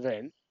main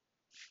event.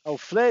 Oh,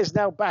 Flair's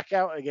now back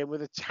out again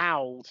with a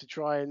towel to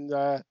try and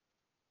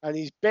and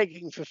he's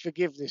begging for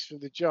forgiveness from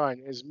the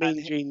Giant as Mean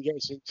And Gene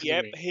gets into the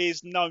yep, ring.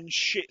 here's known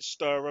shit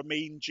stirrer,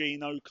 Mean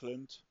Gene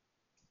Oakland.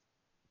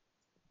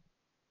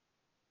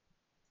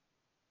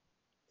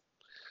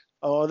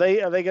 Oh, are they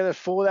going to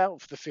fall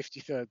out for the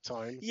 53rd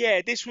time?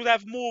 Yeah, this would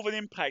have more of an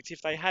impact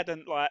if they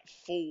hadn't like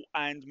fought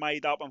and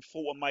made up and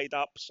fought and made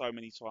up so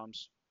many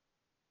times.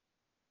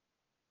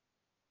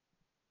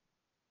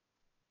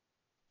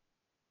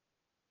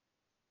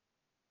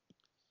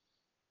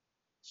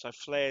 So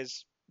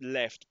Flair's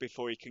left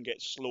before he can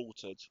get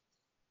slaughtered.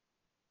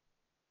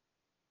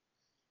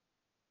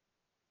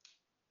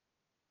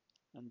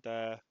 And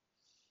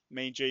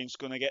Mean Gene's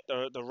going to get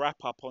the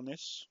wrap up on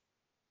this.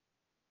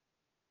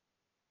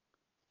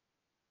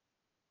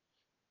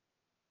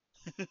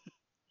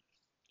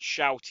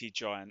 Shouty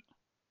Giant.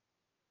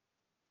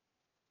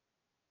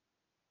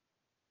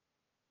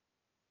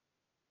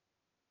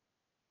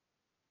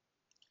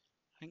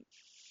 I think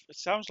it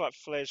sounds like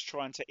Flair's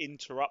trying to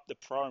interrupt the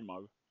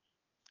promo.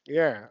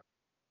 Yeah.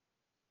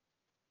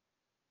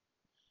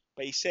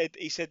 But he said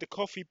the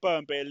coffee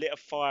burned, but it lit a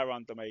fire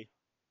under me.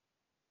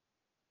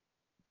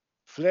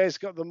 Flair's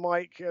got the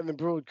mic and the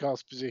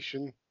broadcast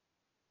position.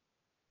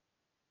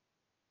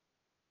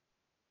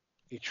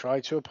 He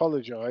tried to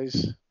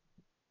apologise.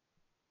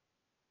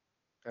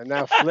 And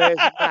now Flair's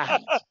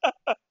mad.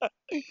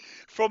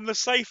 From the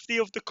safety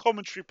of the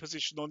commentary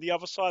position on the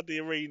other side of the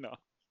arena.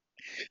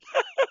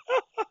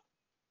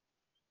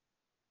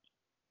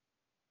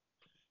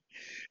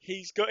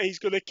 He's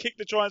going to kick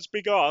the Giant's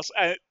big ass,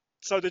 and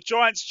so the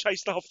Giant's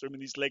chased after him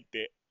and he's legged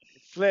it.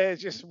 Flair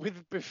just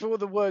before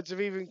the words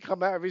have even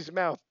come out of his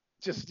mouth,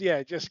 just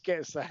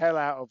gets the hell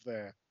out of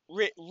there.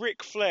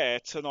 Ric Flair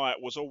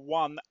tonight was a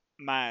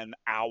one-man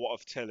hour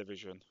of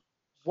television.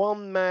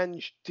 One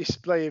man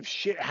display of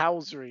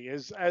shithousery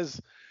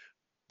as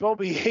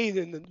Bobby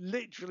Heenan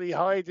literally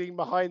hiding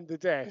behind the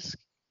desk.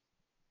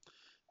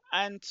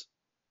 And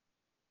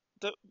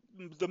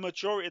the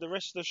majority of the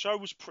rest of the show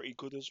was pretty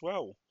good as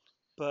well.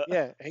 But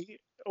yeah,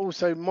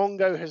 also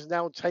Mongo has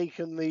now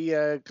taken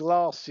the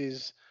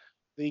glasses,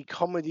 the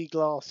comedy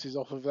glasses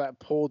off of that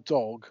poor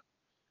dog,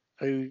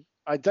 who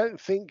I don't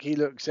think he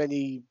looks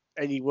any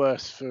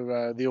worse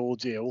for the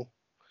ordeal.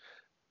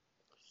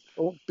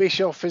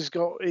 Bischoff has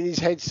got in his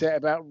headset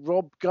about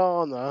Rob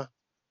Garner.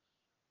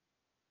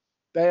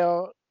 They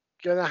are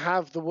going to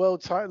have the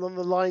world title on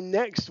the line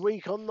next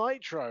week on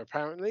Nitro,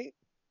 apparently.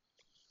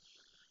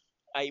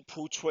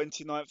 April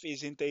 29th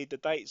is indeed the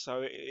date,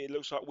 so it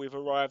looks like we've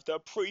arrived at a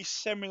pretty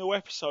seminal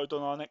episode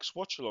on our next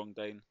watch along,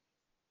 Dean.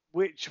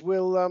 Which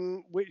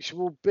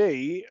will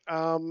be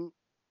up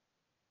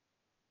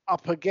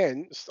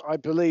against, I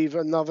believe,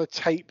 another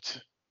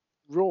taped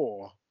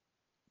Raw.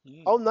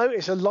 Oh no,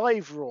 it's a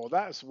live Raw.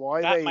 That's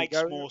why. That there makes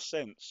you go. more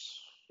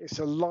sense. It's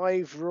a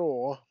live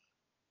Raw.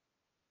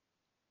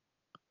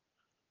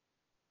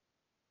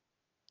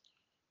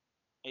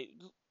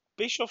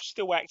 Bischoff's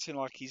still acting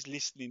like he's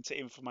listening to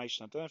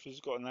information. I don't know if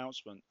he's got an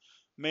announcement.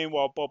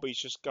 Meanwhile, Bobby's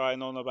just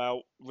going on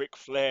about Ric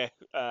Flair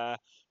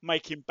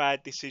making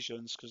bad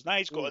decisions because now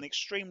he's got an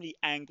extremely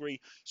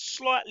angry,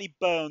 slightly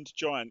burned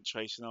Giant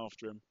chasing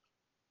after him.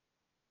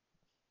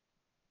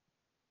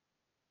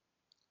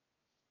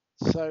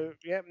 So,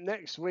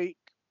 next week.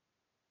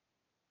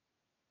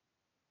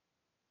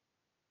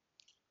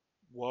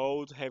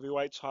 World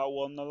heavyweight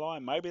title on the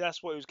line. Maybe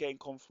that's what he was getting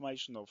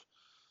confirmation of.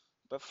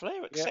 But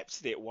Flair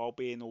accepted it while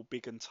being all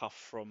big and tough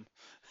from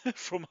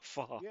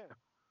afar. Yeah.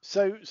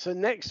 So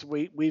next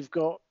week we've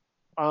got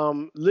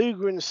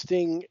Luger and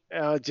Sting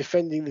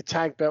defending the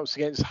tag belts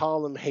against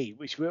Harlem Heat,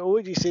 which we're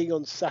already seeing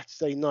on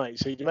Saturday night.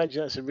 So you'd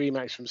imagine that's a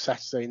rematch from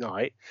Saturday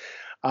night.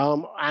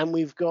 And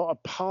we've got a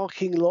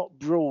parking lot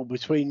brawl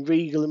between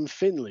Regal and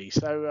Finlay.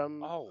 So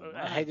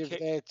ahead of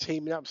their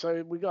teaming up.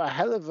 So we got a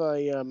hell of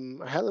a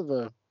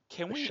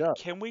show.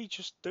 Can we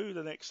just do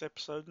the next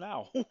episode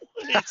now?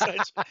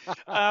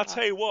 I'll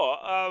tell you what,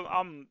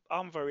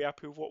 I'm very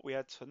happy with what we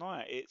had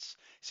tonight. It's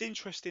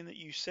interesting that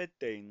you said,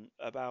 Dean,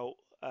 about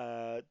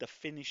the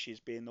finishes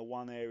being the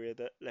one area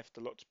that left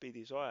a lot to be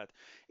desired.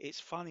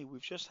 It's funny,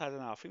 we've just had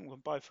I think we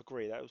can both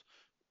agree that was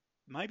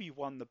maybe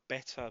one of the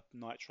better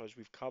Nitros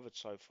we've covered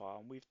so far,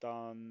 and we've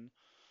done,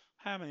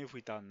 how many have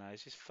we done now?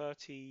 Is this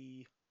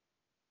 32?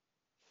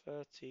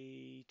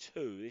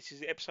 This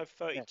is episode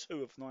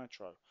 32 of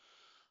Nitro.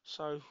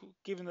 So,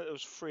 given that there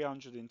was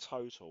 300 in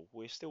total,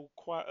 we're still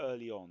quite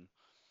early on,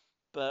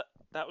 but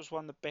that was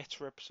one of the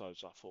better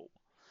episodes, I thought.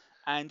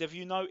 And have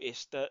you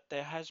noticed that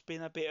there has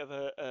been a bit of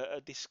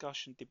a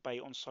discussion,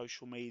 debate on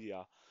social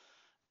media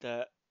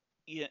that,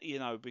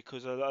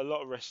 because a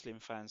lot of wrestling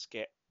fans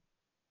get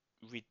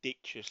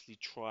ridiculously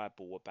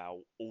tribal about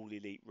All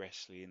Elite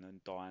Wrestling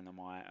and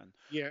Dynamite and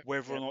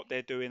whether or not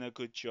they're doing a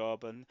good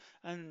job, and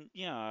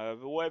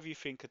whatever you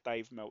think of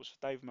Dave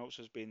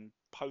Meltzer's been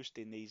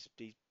posting these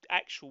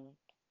actual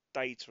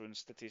data and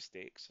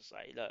statistics to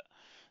say, look,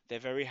 they're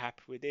very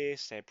happy with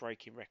this, they're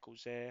breaking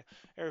records there,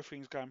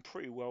 everything's going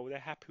pretty well, they're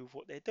happy with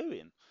what they're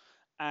doing.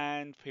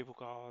 and people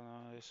go, oh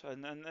no,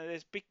 and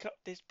there's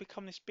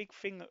become this big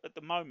thing at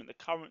the moment.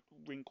 The current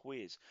wrinkle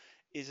is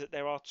that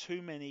there are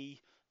too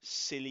many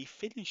silly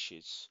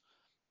finishes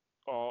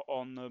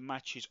on the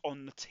matches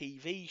on the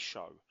TV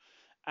show.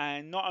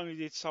 And not only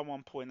did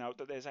someone point out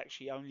that there's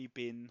actually only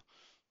been,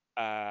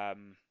 I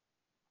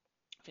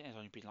think there's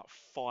only been like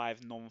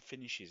 5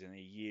 non-finishes in a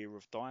year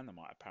of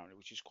Dynamite apparently,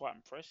 which is quite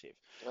impressive.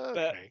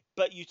 Okay.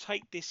 But you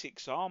take this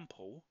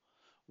example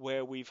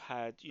where we've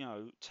had,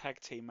 tag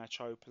team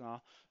match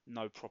opener,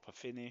 no proper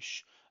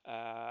finish.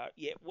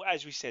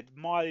 As we said,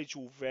 mileage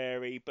will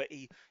vary, but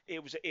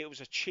it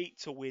was a cheat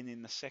to win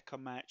in the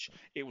second match.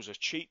 It was a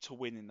cheat to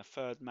win in the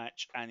third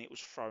match, and it was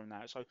thrown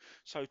out.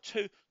 So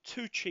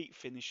two cheat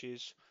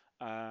finishes,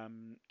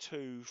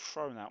 2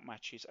 thrown out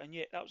matches, and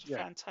yet that was a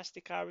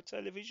fantastic hour of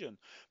television.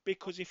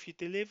 Because if you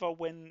deliver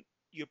when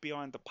you're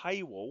behind the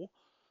paywall,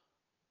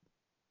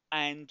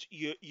 and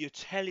you're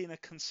telling a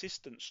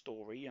consistent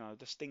story,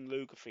 the Sting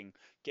Luger thing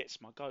gets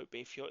my goat.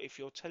 But if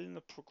you're telling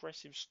a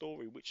progressive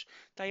story, which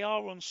they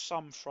are on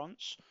some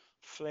fronts,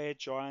 Flair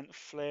Giant,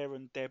 Flair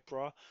and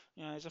Deborah,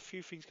 there's a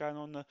few things going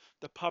on.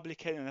 The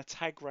public end and the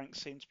tag rank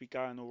seem to be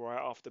going all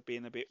right after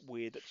being a bit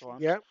weird at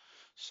times. Yeah.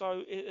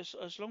 So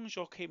as long as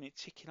you're keeping it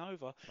ticking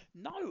over,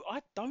 no,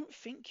 I don't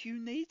think you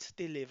need to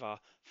deliver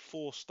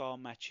 4-star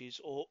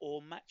matches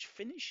or match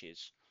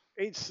finishes.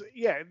 It's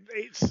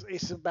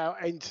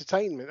about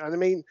entertainment, and I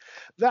mean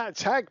that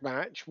tag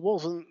match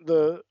wasn't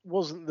the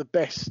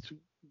best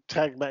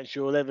tag match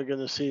you're ever going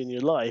to see in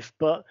your life,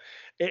 but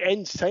it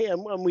entertained,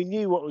 and we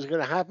knew what was going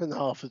to happen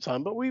half the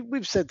time. But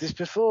we've said this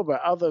before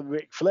about other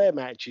Ric Flair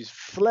matches.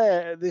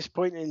 Flair at this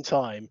point in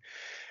time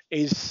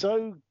is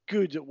so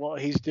good at what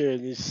he's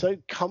doing, is so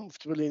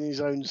comfortable in his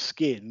own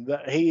skin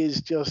that he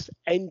is just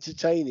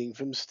entertaining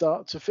from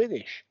start to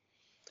finish.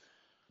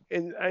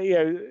 And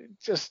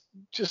just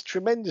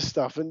tremendous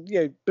stuff, and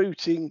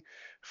booting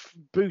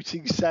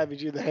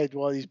Savage in the head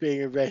while he's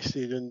being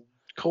arrested, and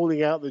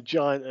calling out the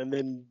Giant, and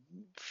then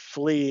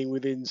fleeing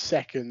within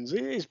seconds.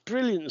 It is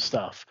brilliant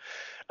stuff,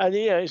 and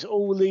it's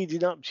all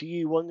leading up to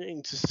you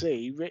wanting to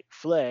see Ric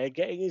Flair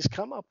getting his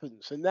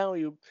comeuppance. And now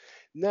you're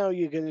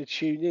going to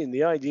tune in.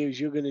 The idea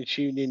is you're going to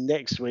tune in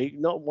next week,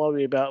 not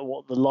worry about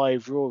what the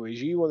live Raw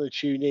is. You want to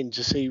tune in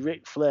to see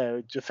Ric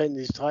Flair defend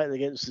his title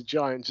against the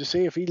Giant, to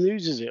see if he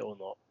loses it or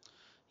not.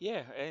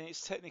 Yeah, and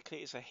it's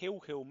a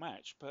heel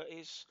match, but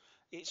it's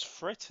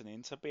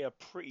threatening to be a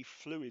pretty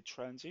fluid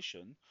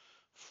transition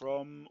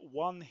from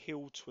one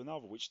heel to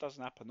another, which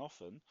doesn't happen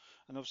often.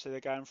 And obviously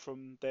they're going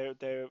from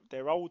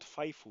their old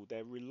faithful,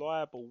 their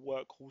reliable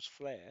workhorse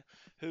Flair,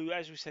 who,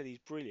 as we said, he's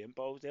brilliant,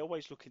 but they're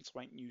always looking to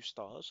make new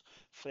stars.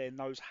 Flair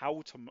knows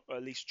how to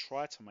at least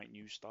try to make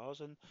new stars,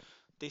 and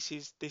this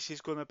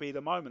is going to be the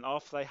moment.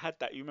 After they had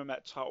that, you remember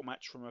that title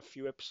match from a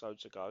few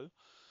episodes ago.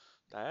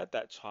 They had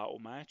that title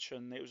match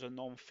and it was a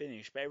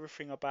non-finish, but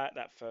everything about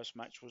that first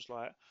match was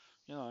like,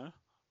 the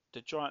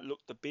Giant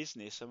looked the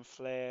business, and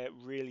Flair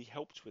really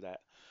helped with that.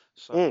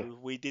 So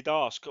we did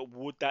ask,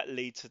 would that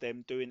lead to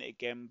them doing it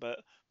again,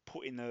 but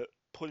pulling the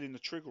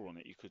trigger on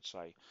it, you could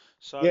say.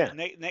 So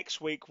next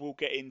week we'll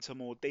get into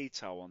more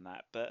detail on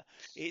that, but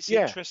it's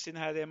interesting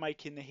how they're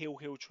making the heel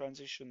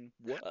transition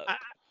work.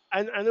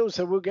 And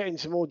also we'll get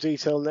into more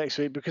detail next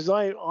week, because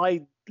I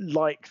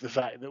like the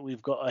fact that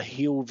we've got a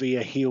heel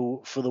via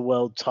heel for the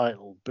world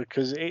title,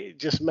 because it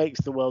just makes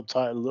the world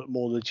title look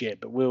more legit.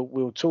 But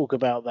we'll talk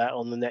about that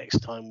on the next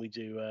time we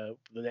do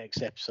the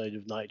next episode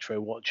of Nitro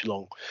Watch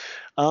Along.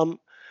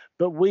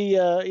 But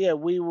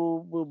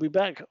we'll be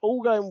back.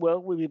 All going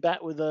well, we'll be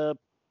back with a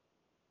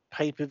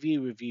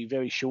pay-per-view review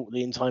very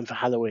shortly in time for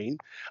Halloween.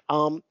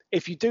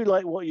 If you do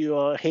like what you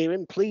are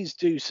hearing, please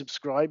do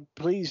subscribe.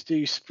 Please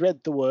do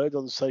spread the word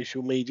on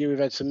social media. We've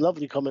had some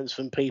lovely comments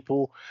from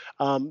people.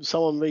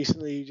 Someone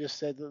recently just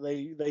said that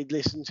they'd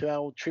listened to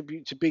our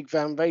tribute to Big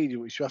Van Vader,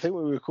 which I think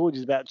we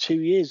recorded about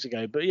 2 years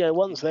ago. But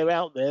once they're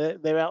out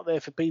there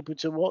for people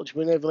to watch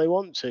whenever they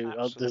want to,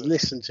 to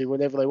listen to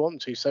whenever they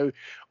want to. So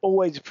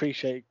always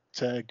appreciate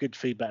good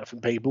feedback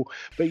from people.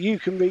 But you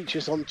can reach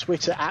us on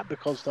Twitter at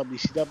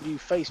BecauseWCW,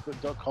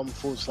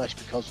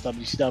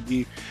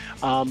 Facebook.com/BecauseWCW.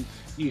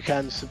 You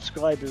can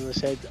subscribe, as I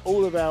said.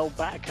 All of our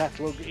back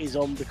catalogue is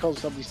on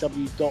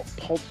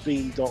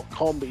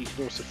becausewcw.podbean.com, but you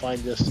can also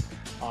find us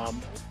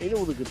in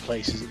all the good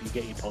places that you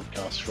get your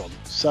podcasts from.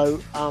 So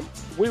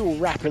we will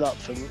wrap it up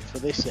for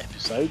this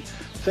episode.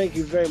 Thank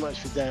you very much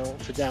for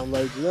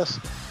downloading us.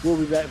 We'll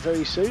be back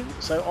very soon.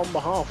 So on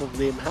behalf of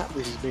Liam Happ,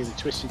 this has been the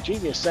Twisted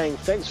Genius saying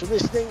thanks for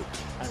listening,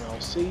 and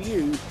I'll see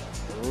you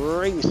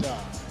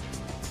ringside.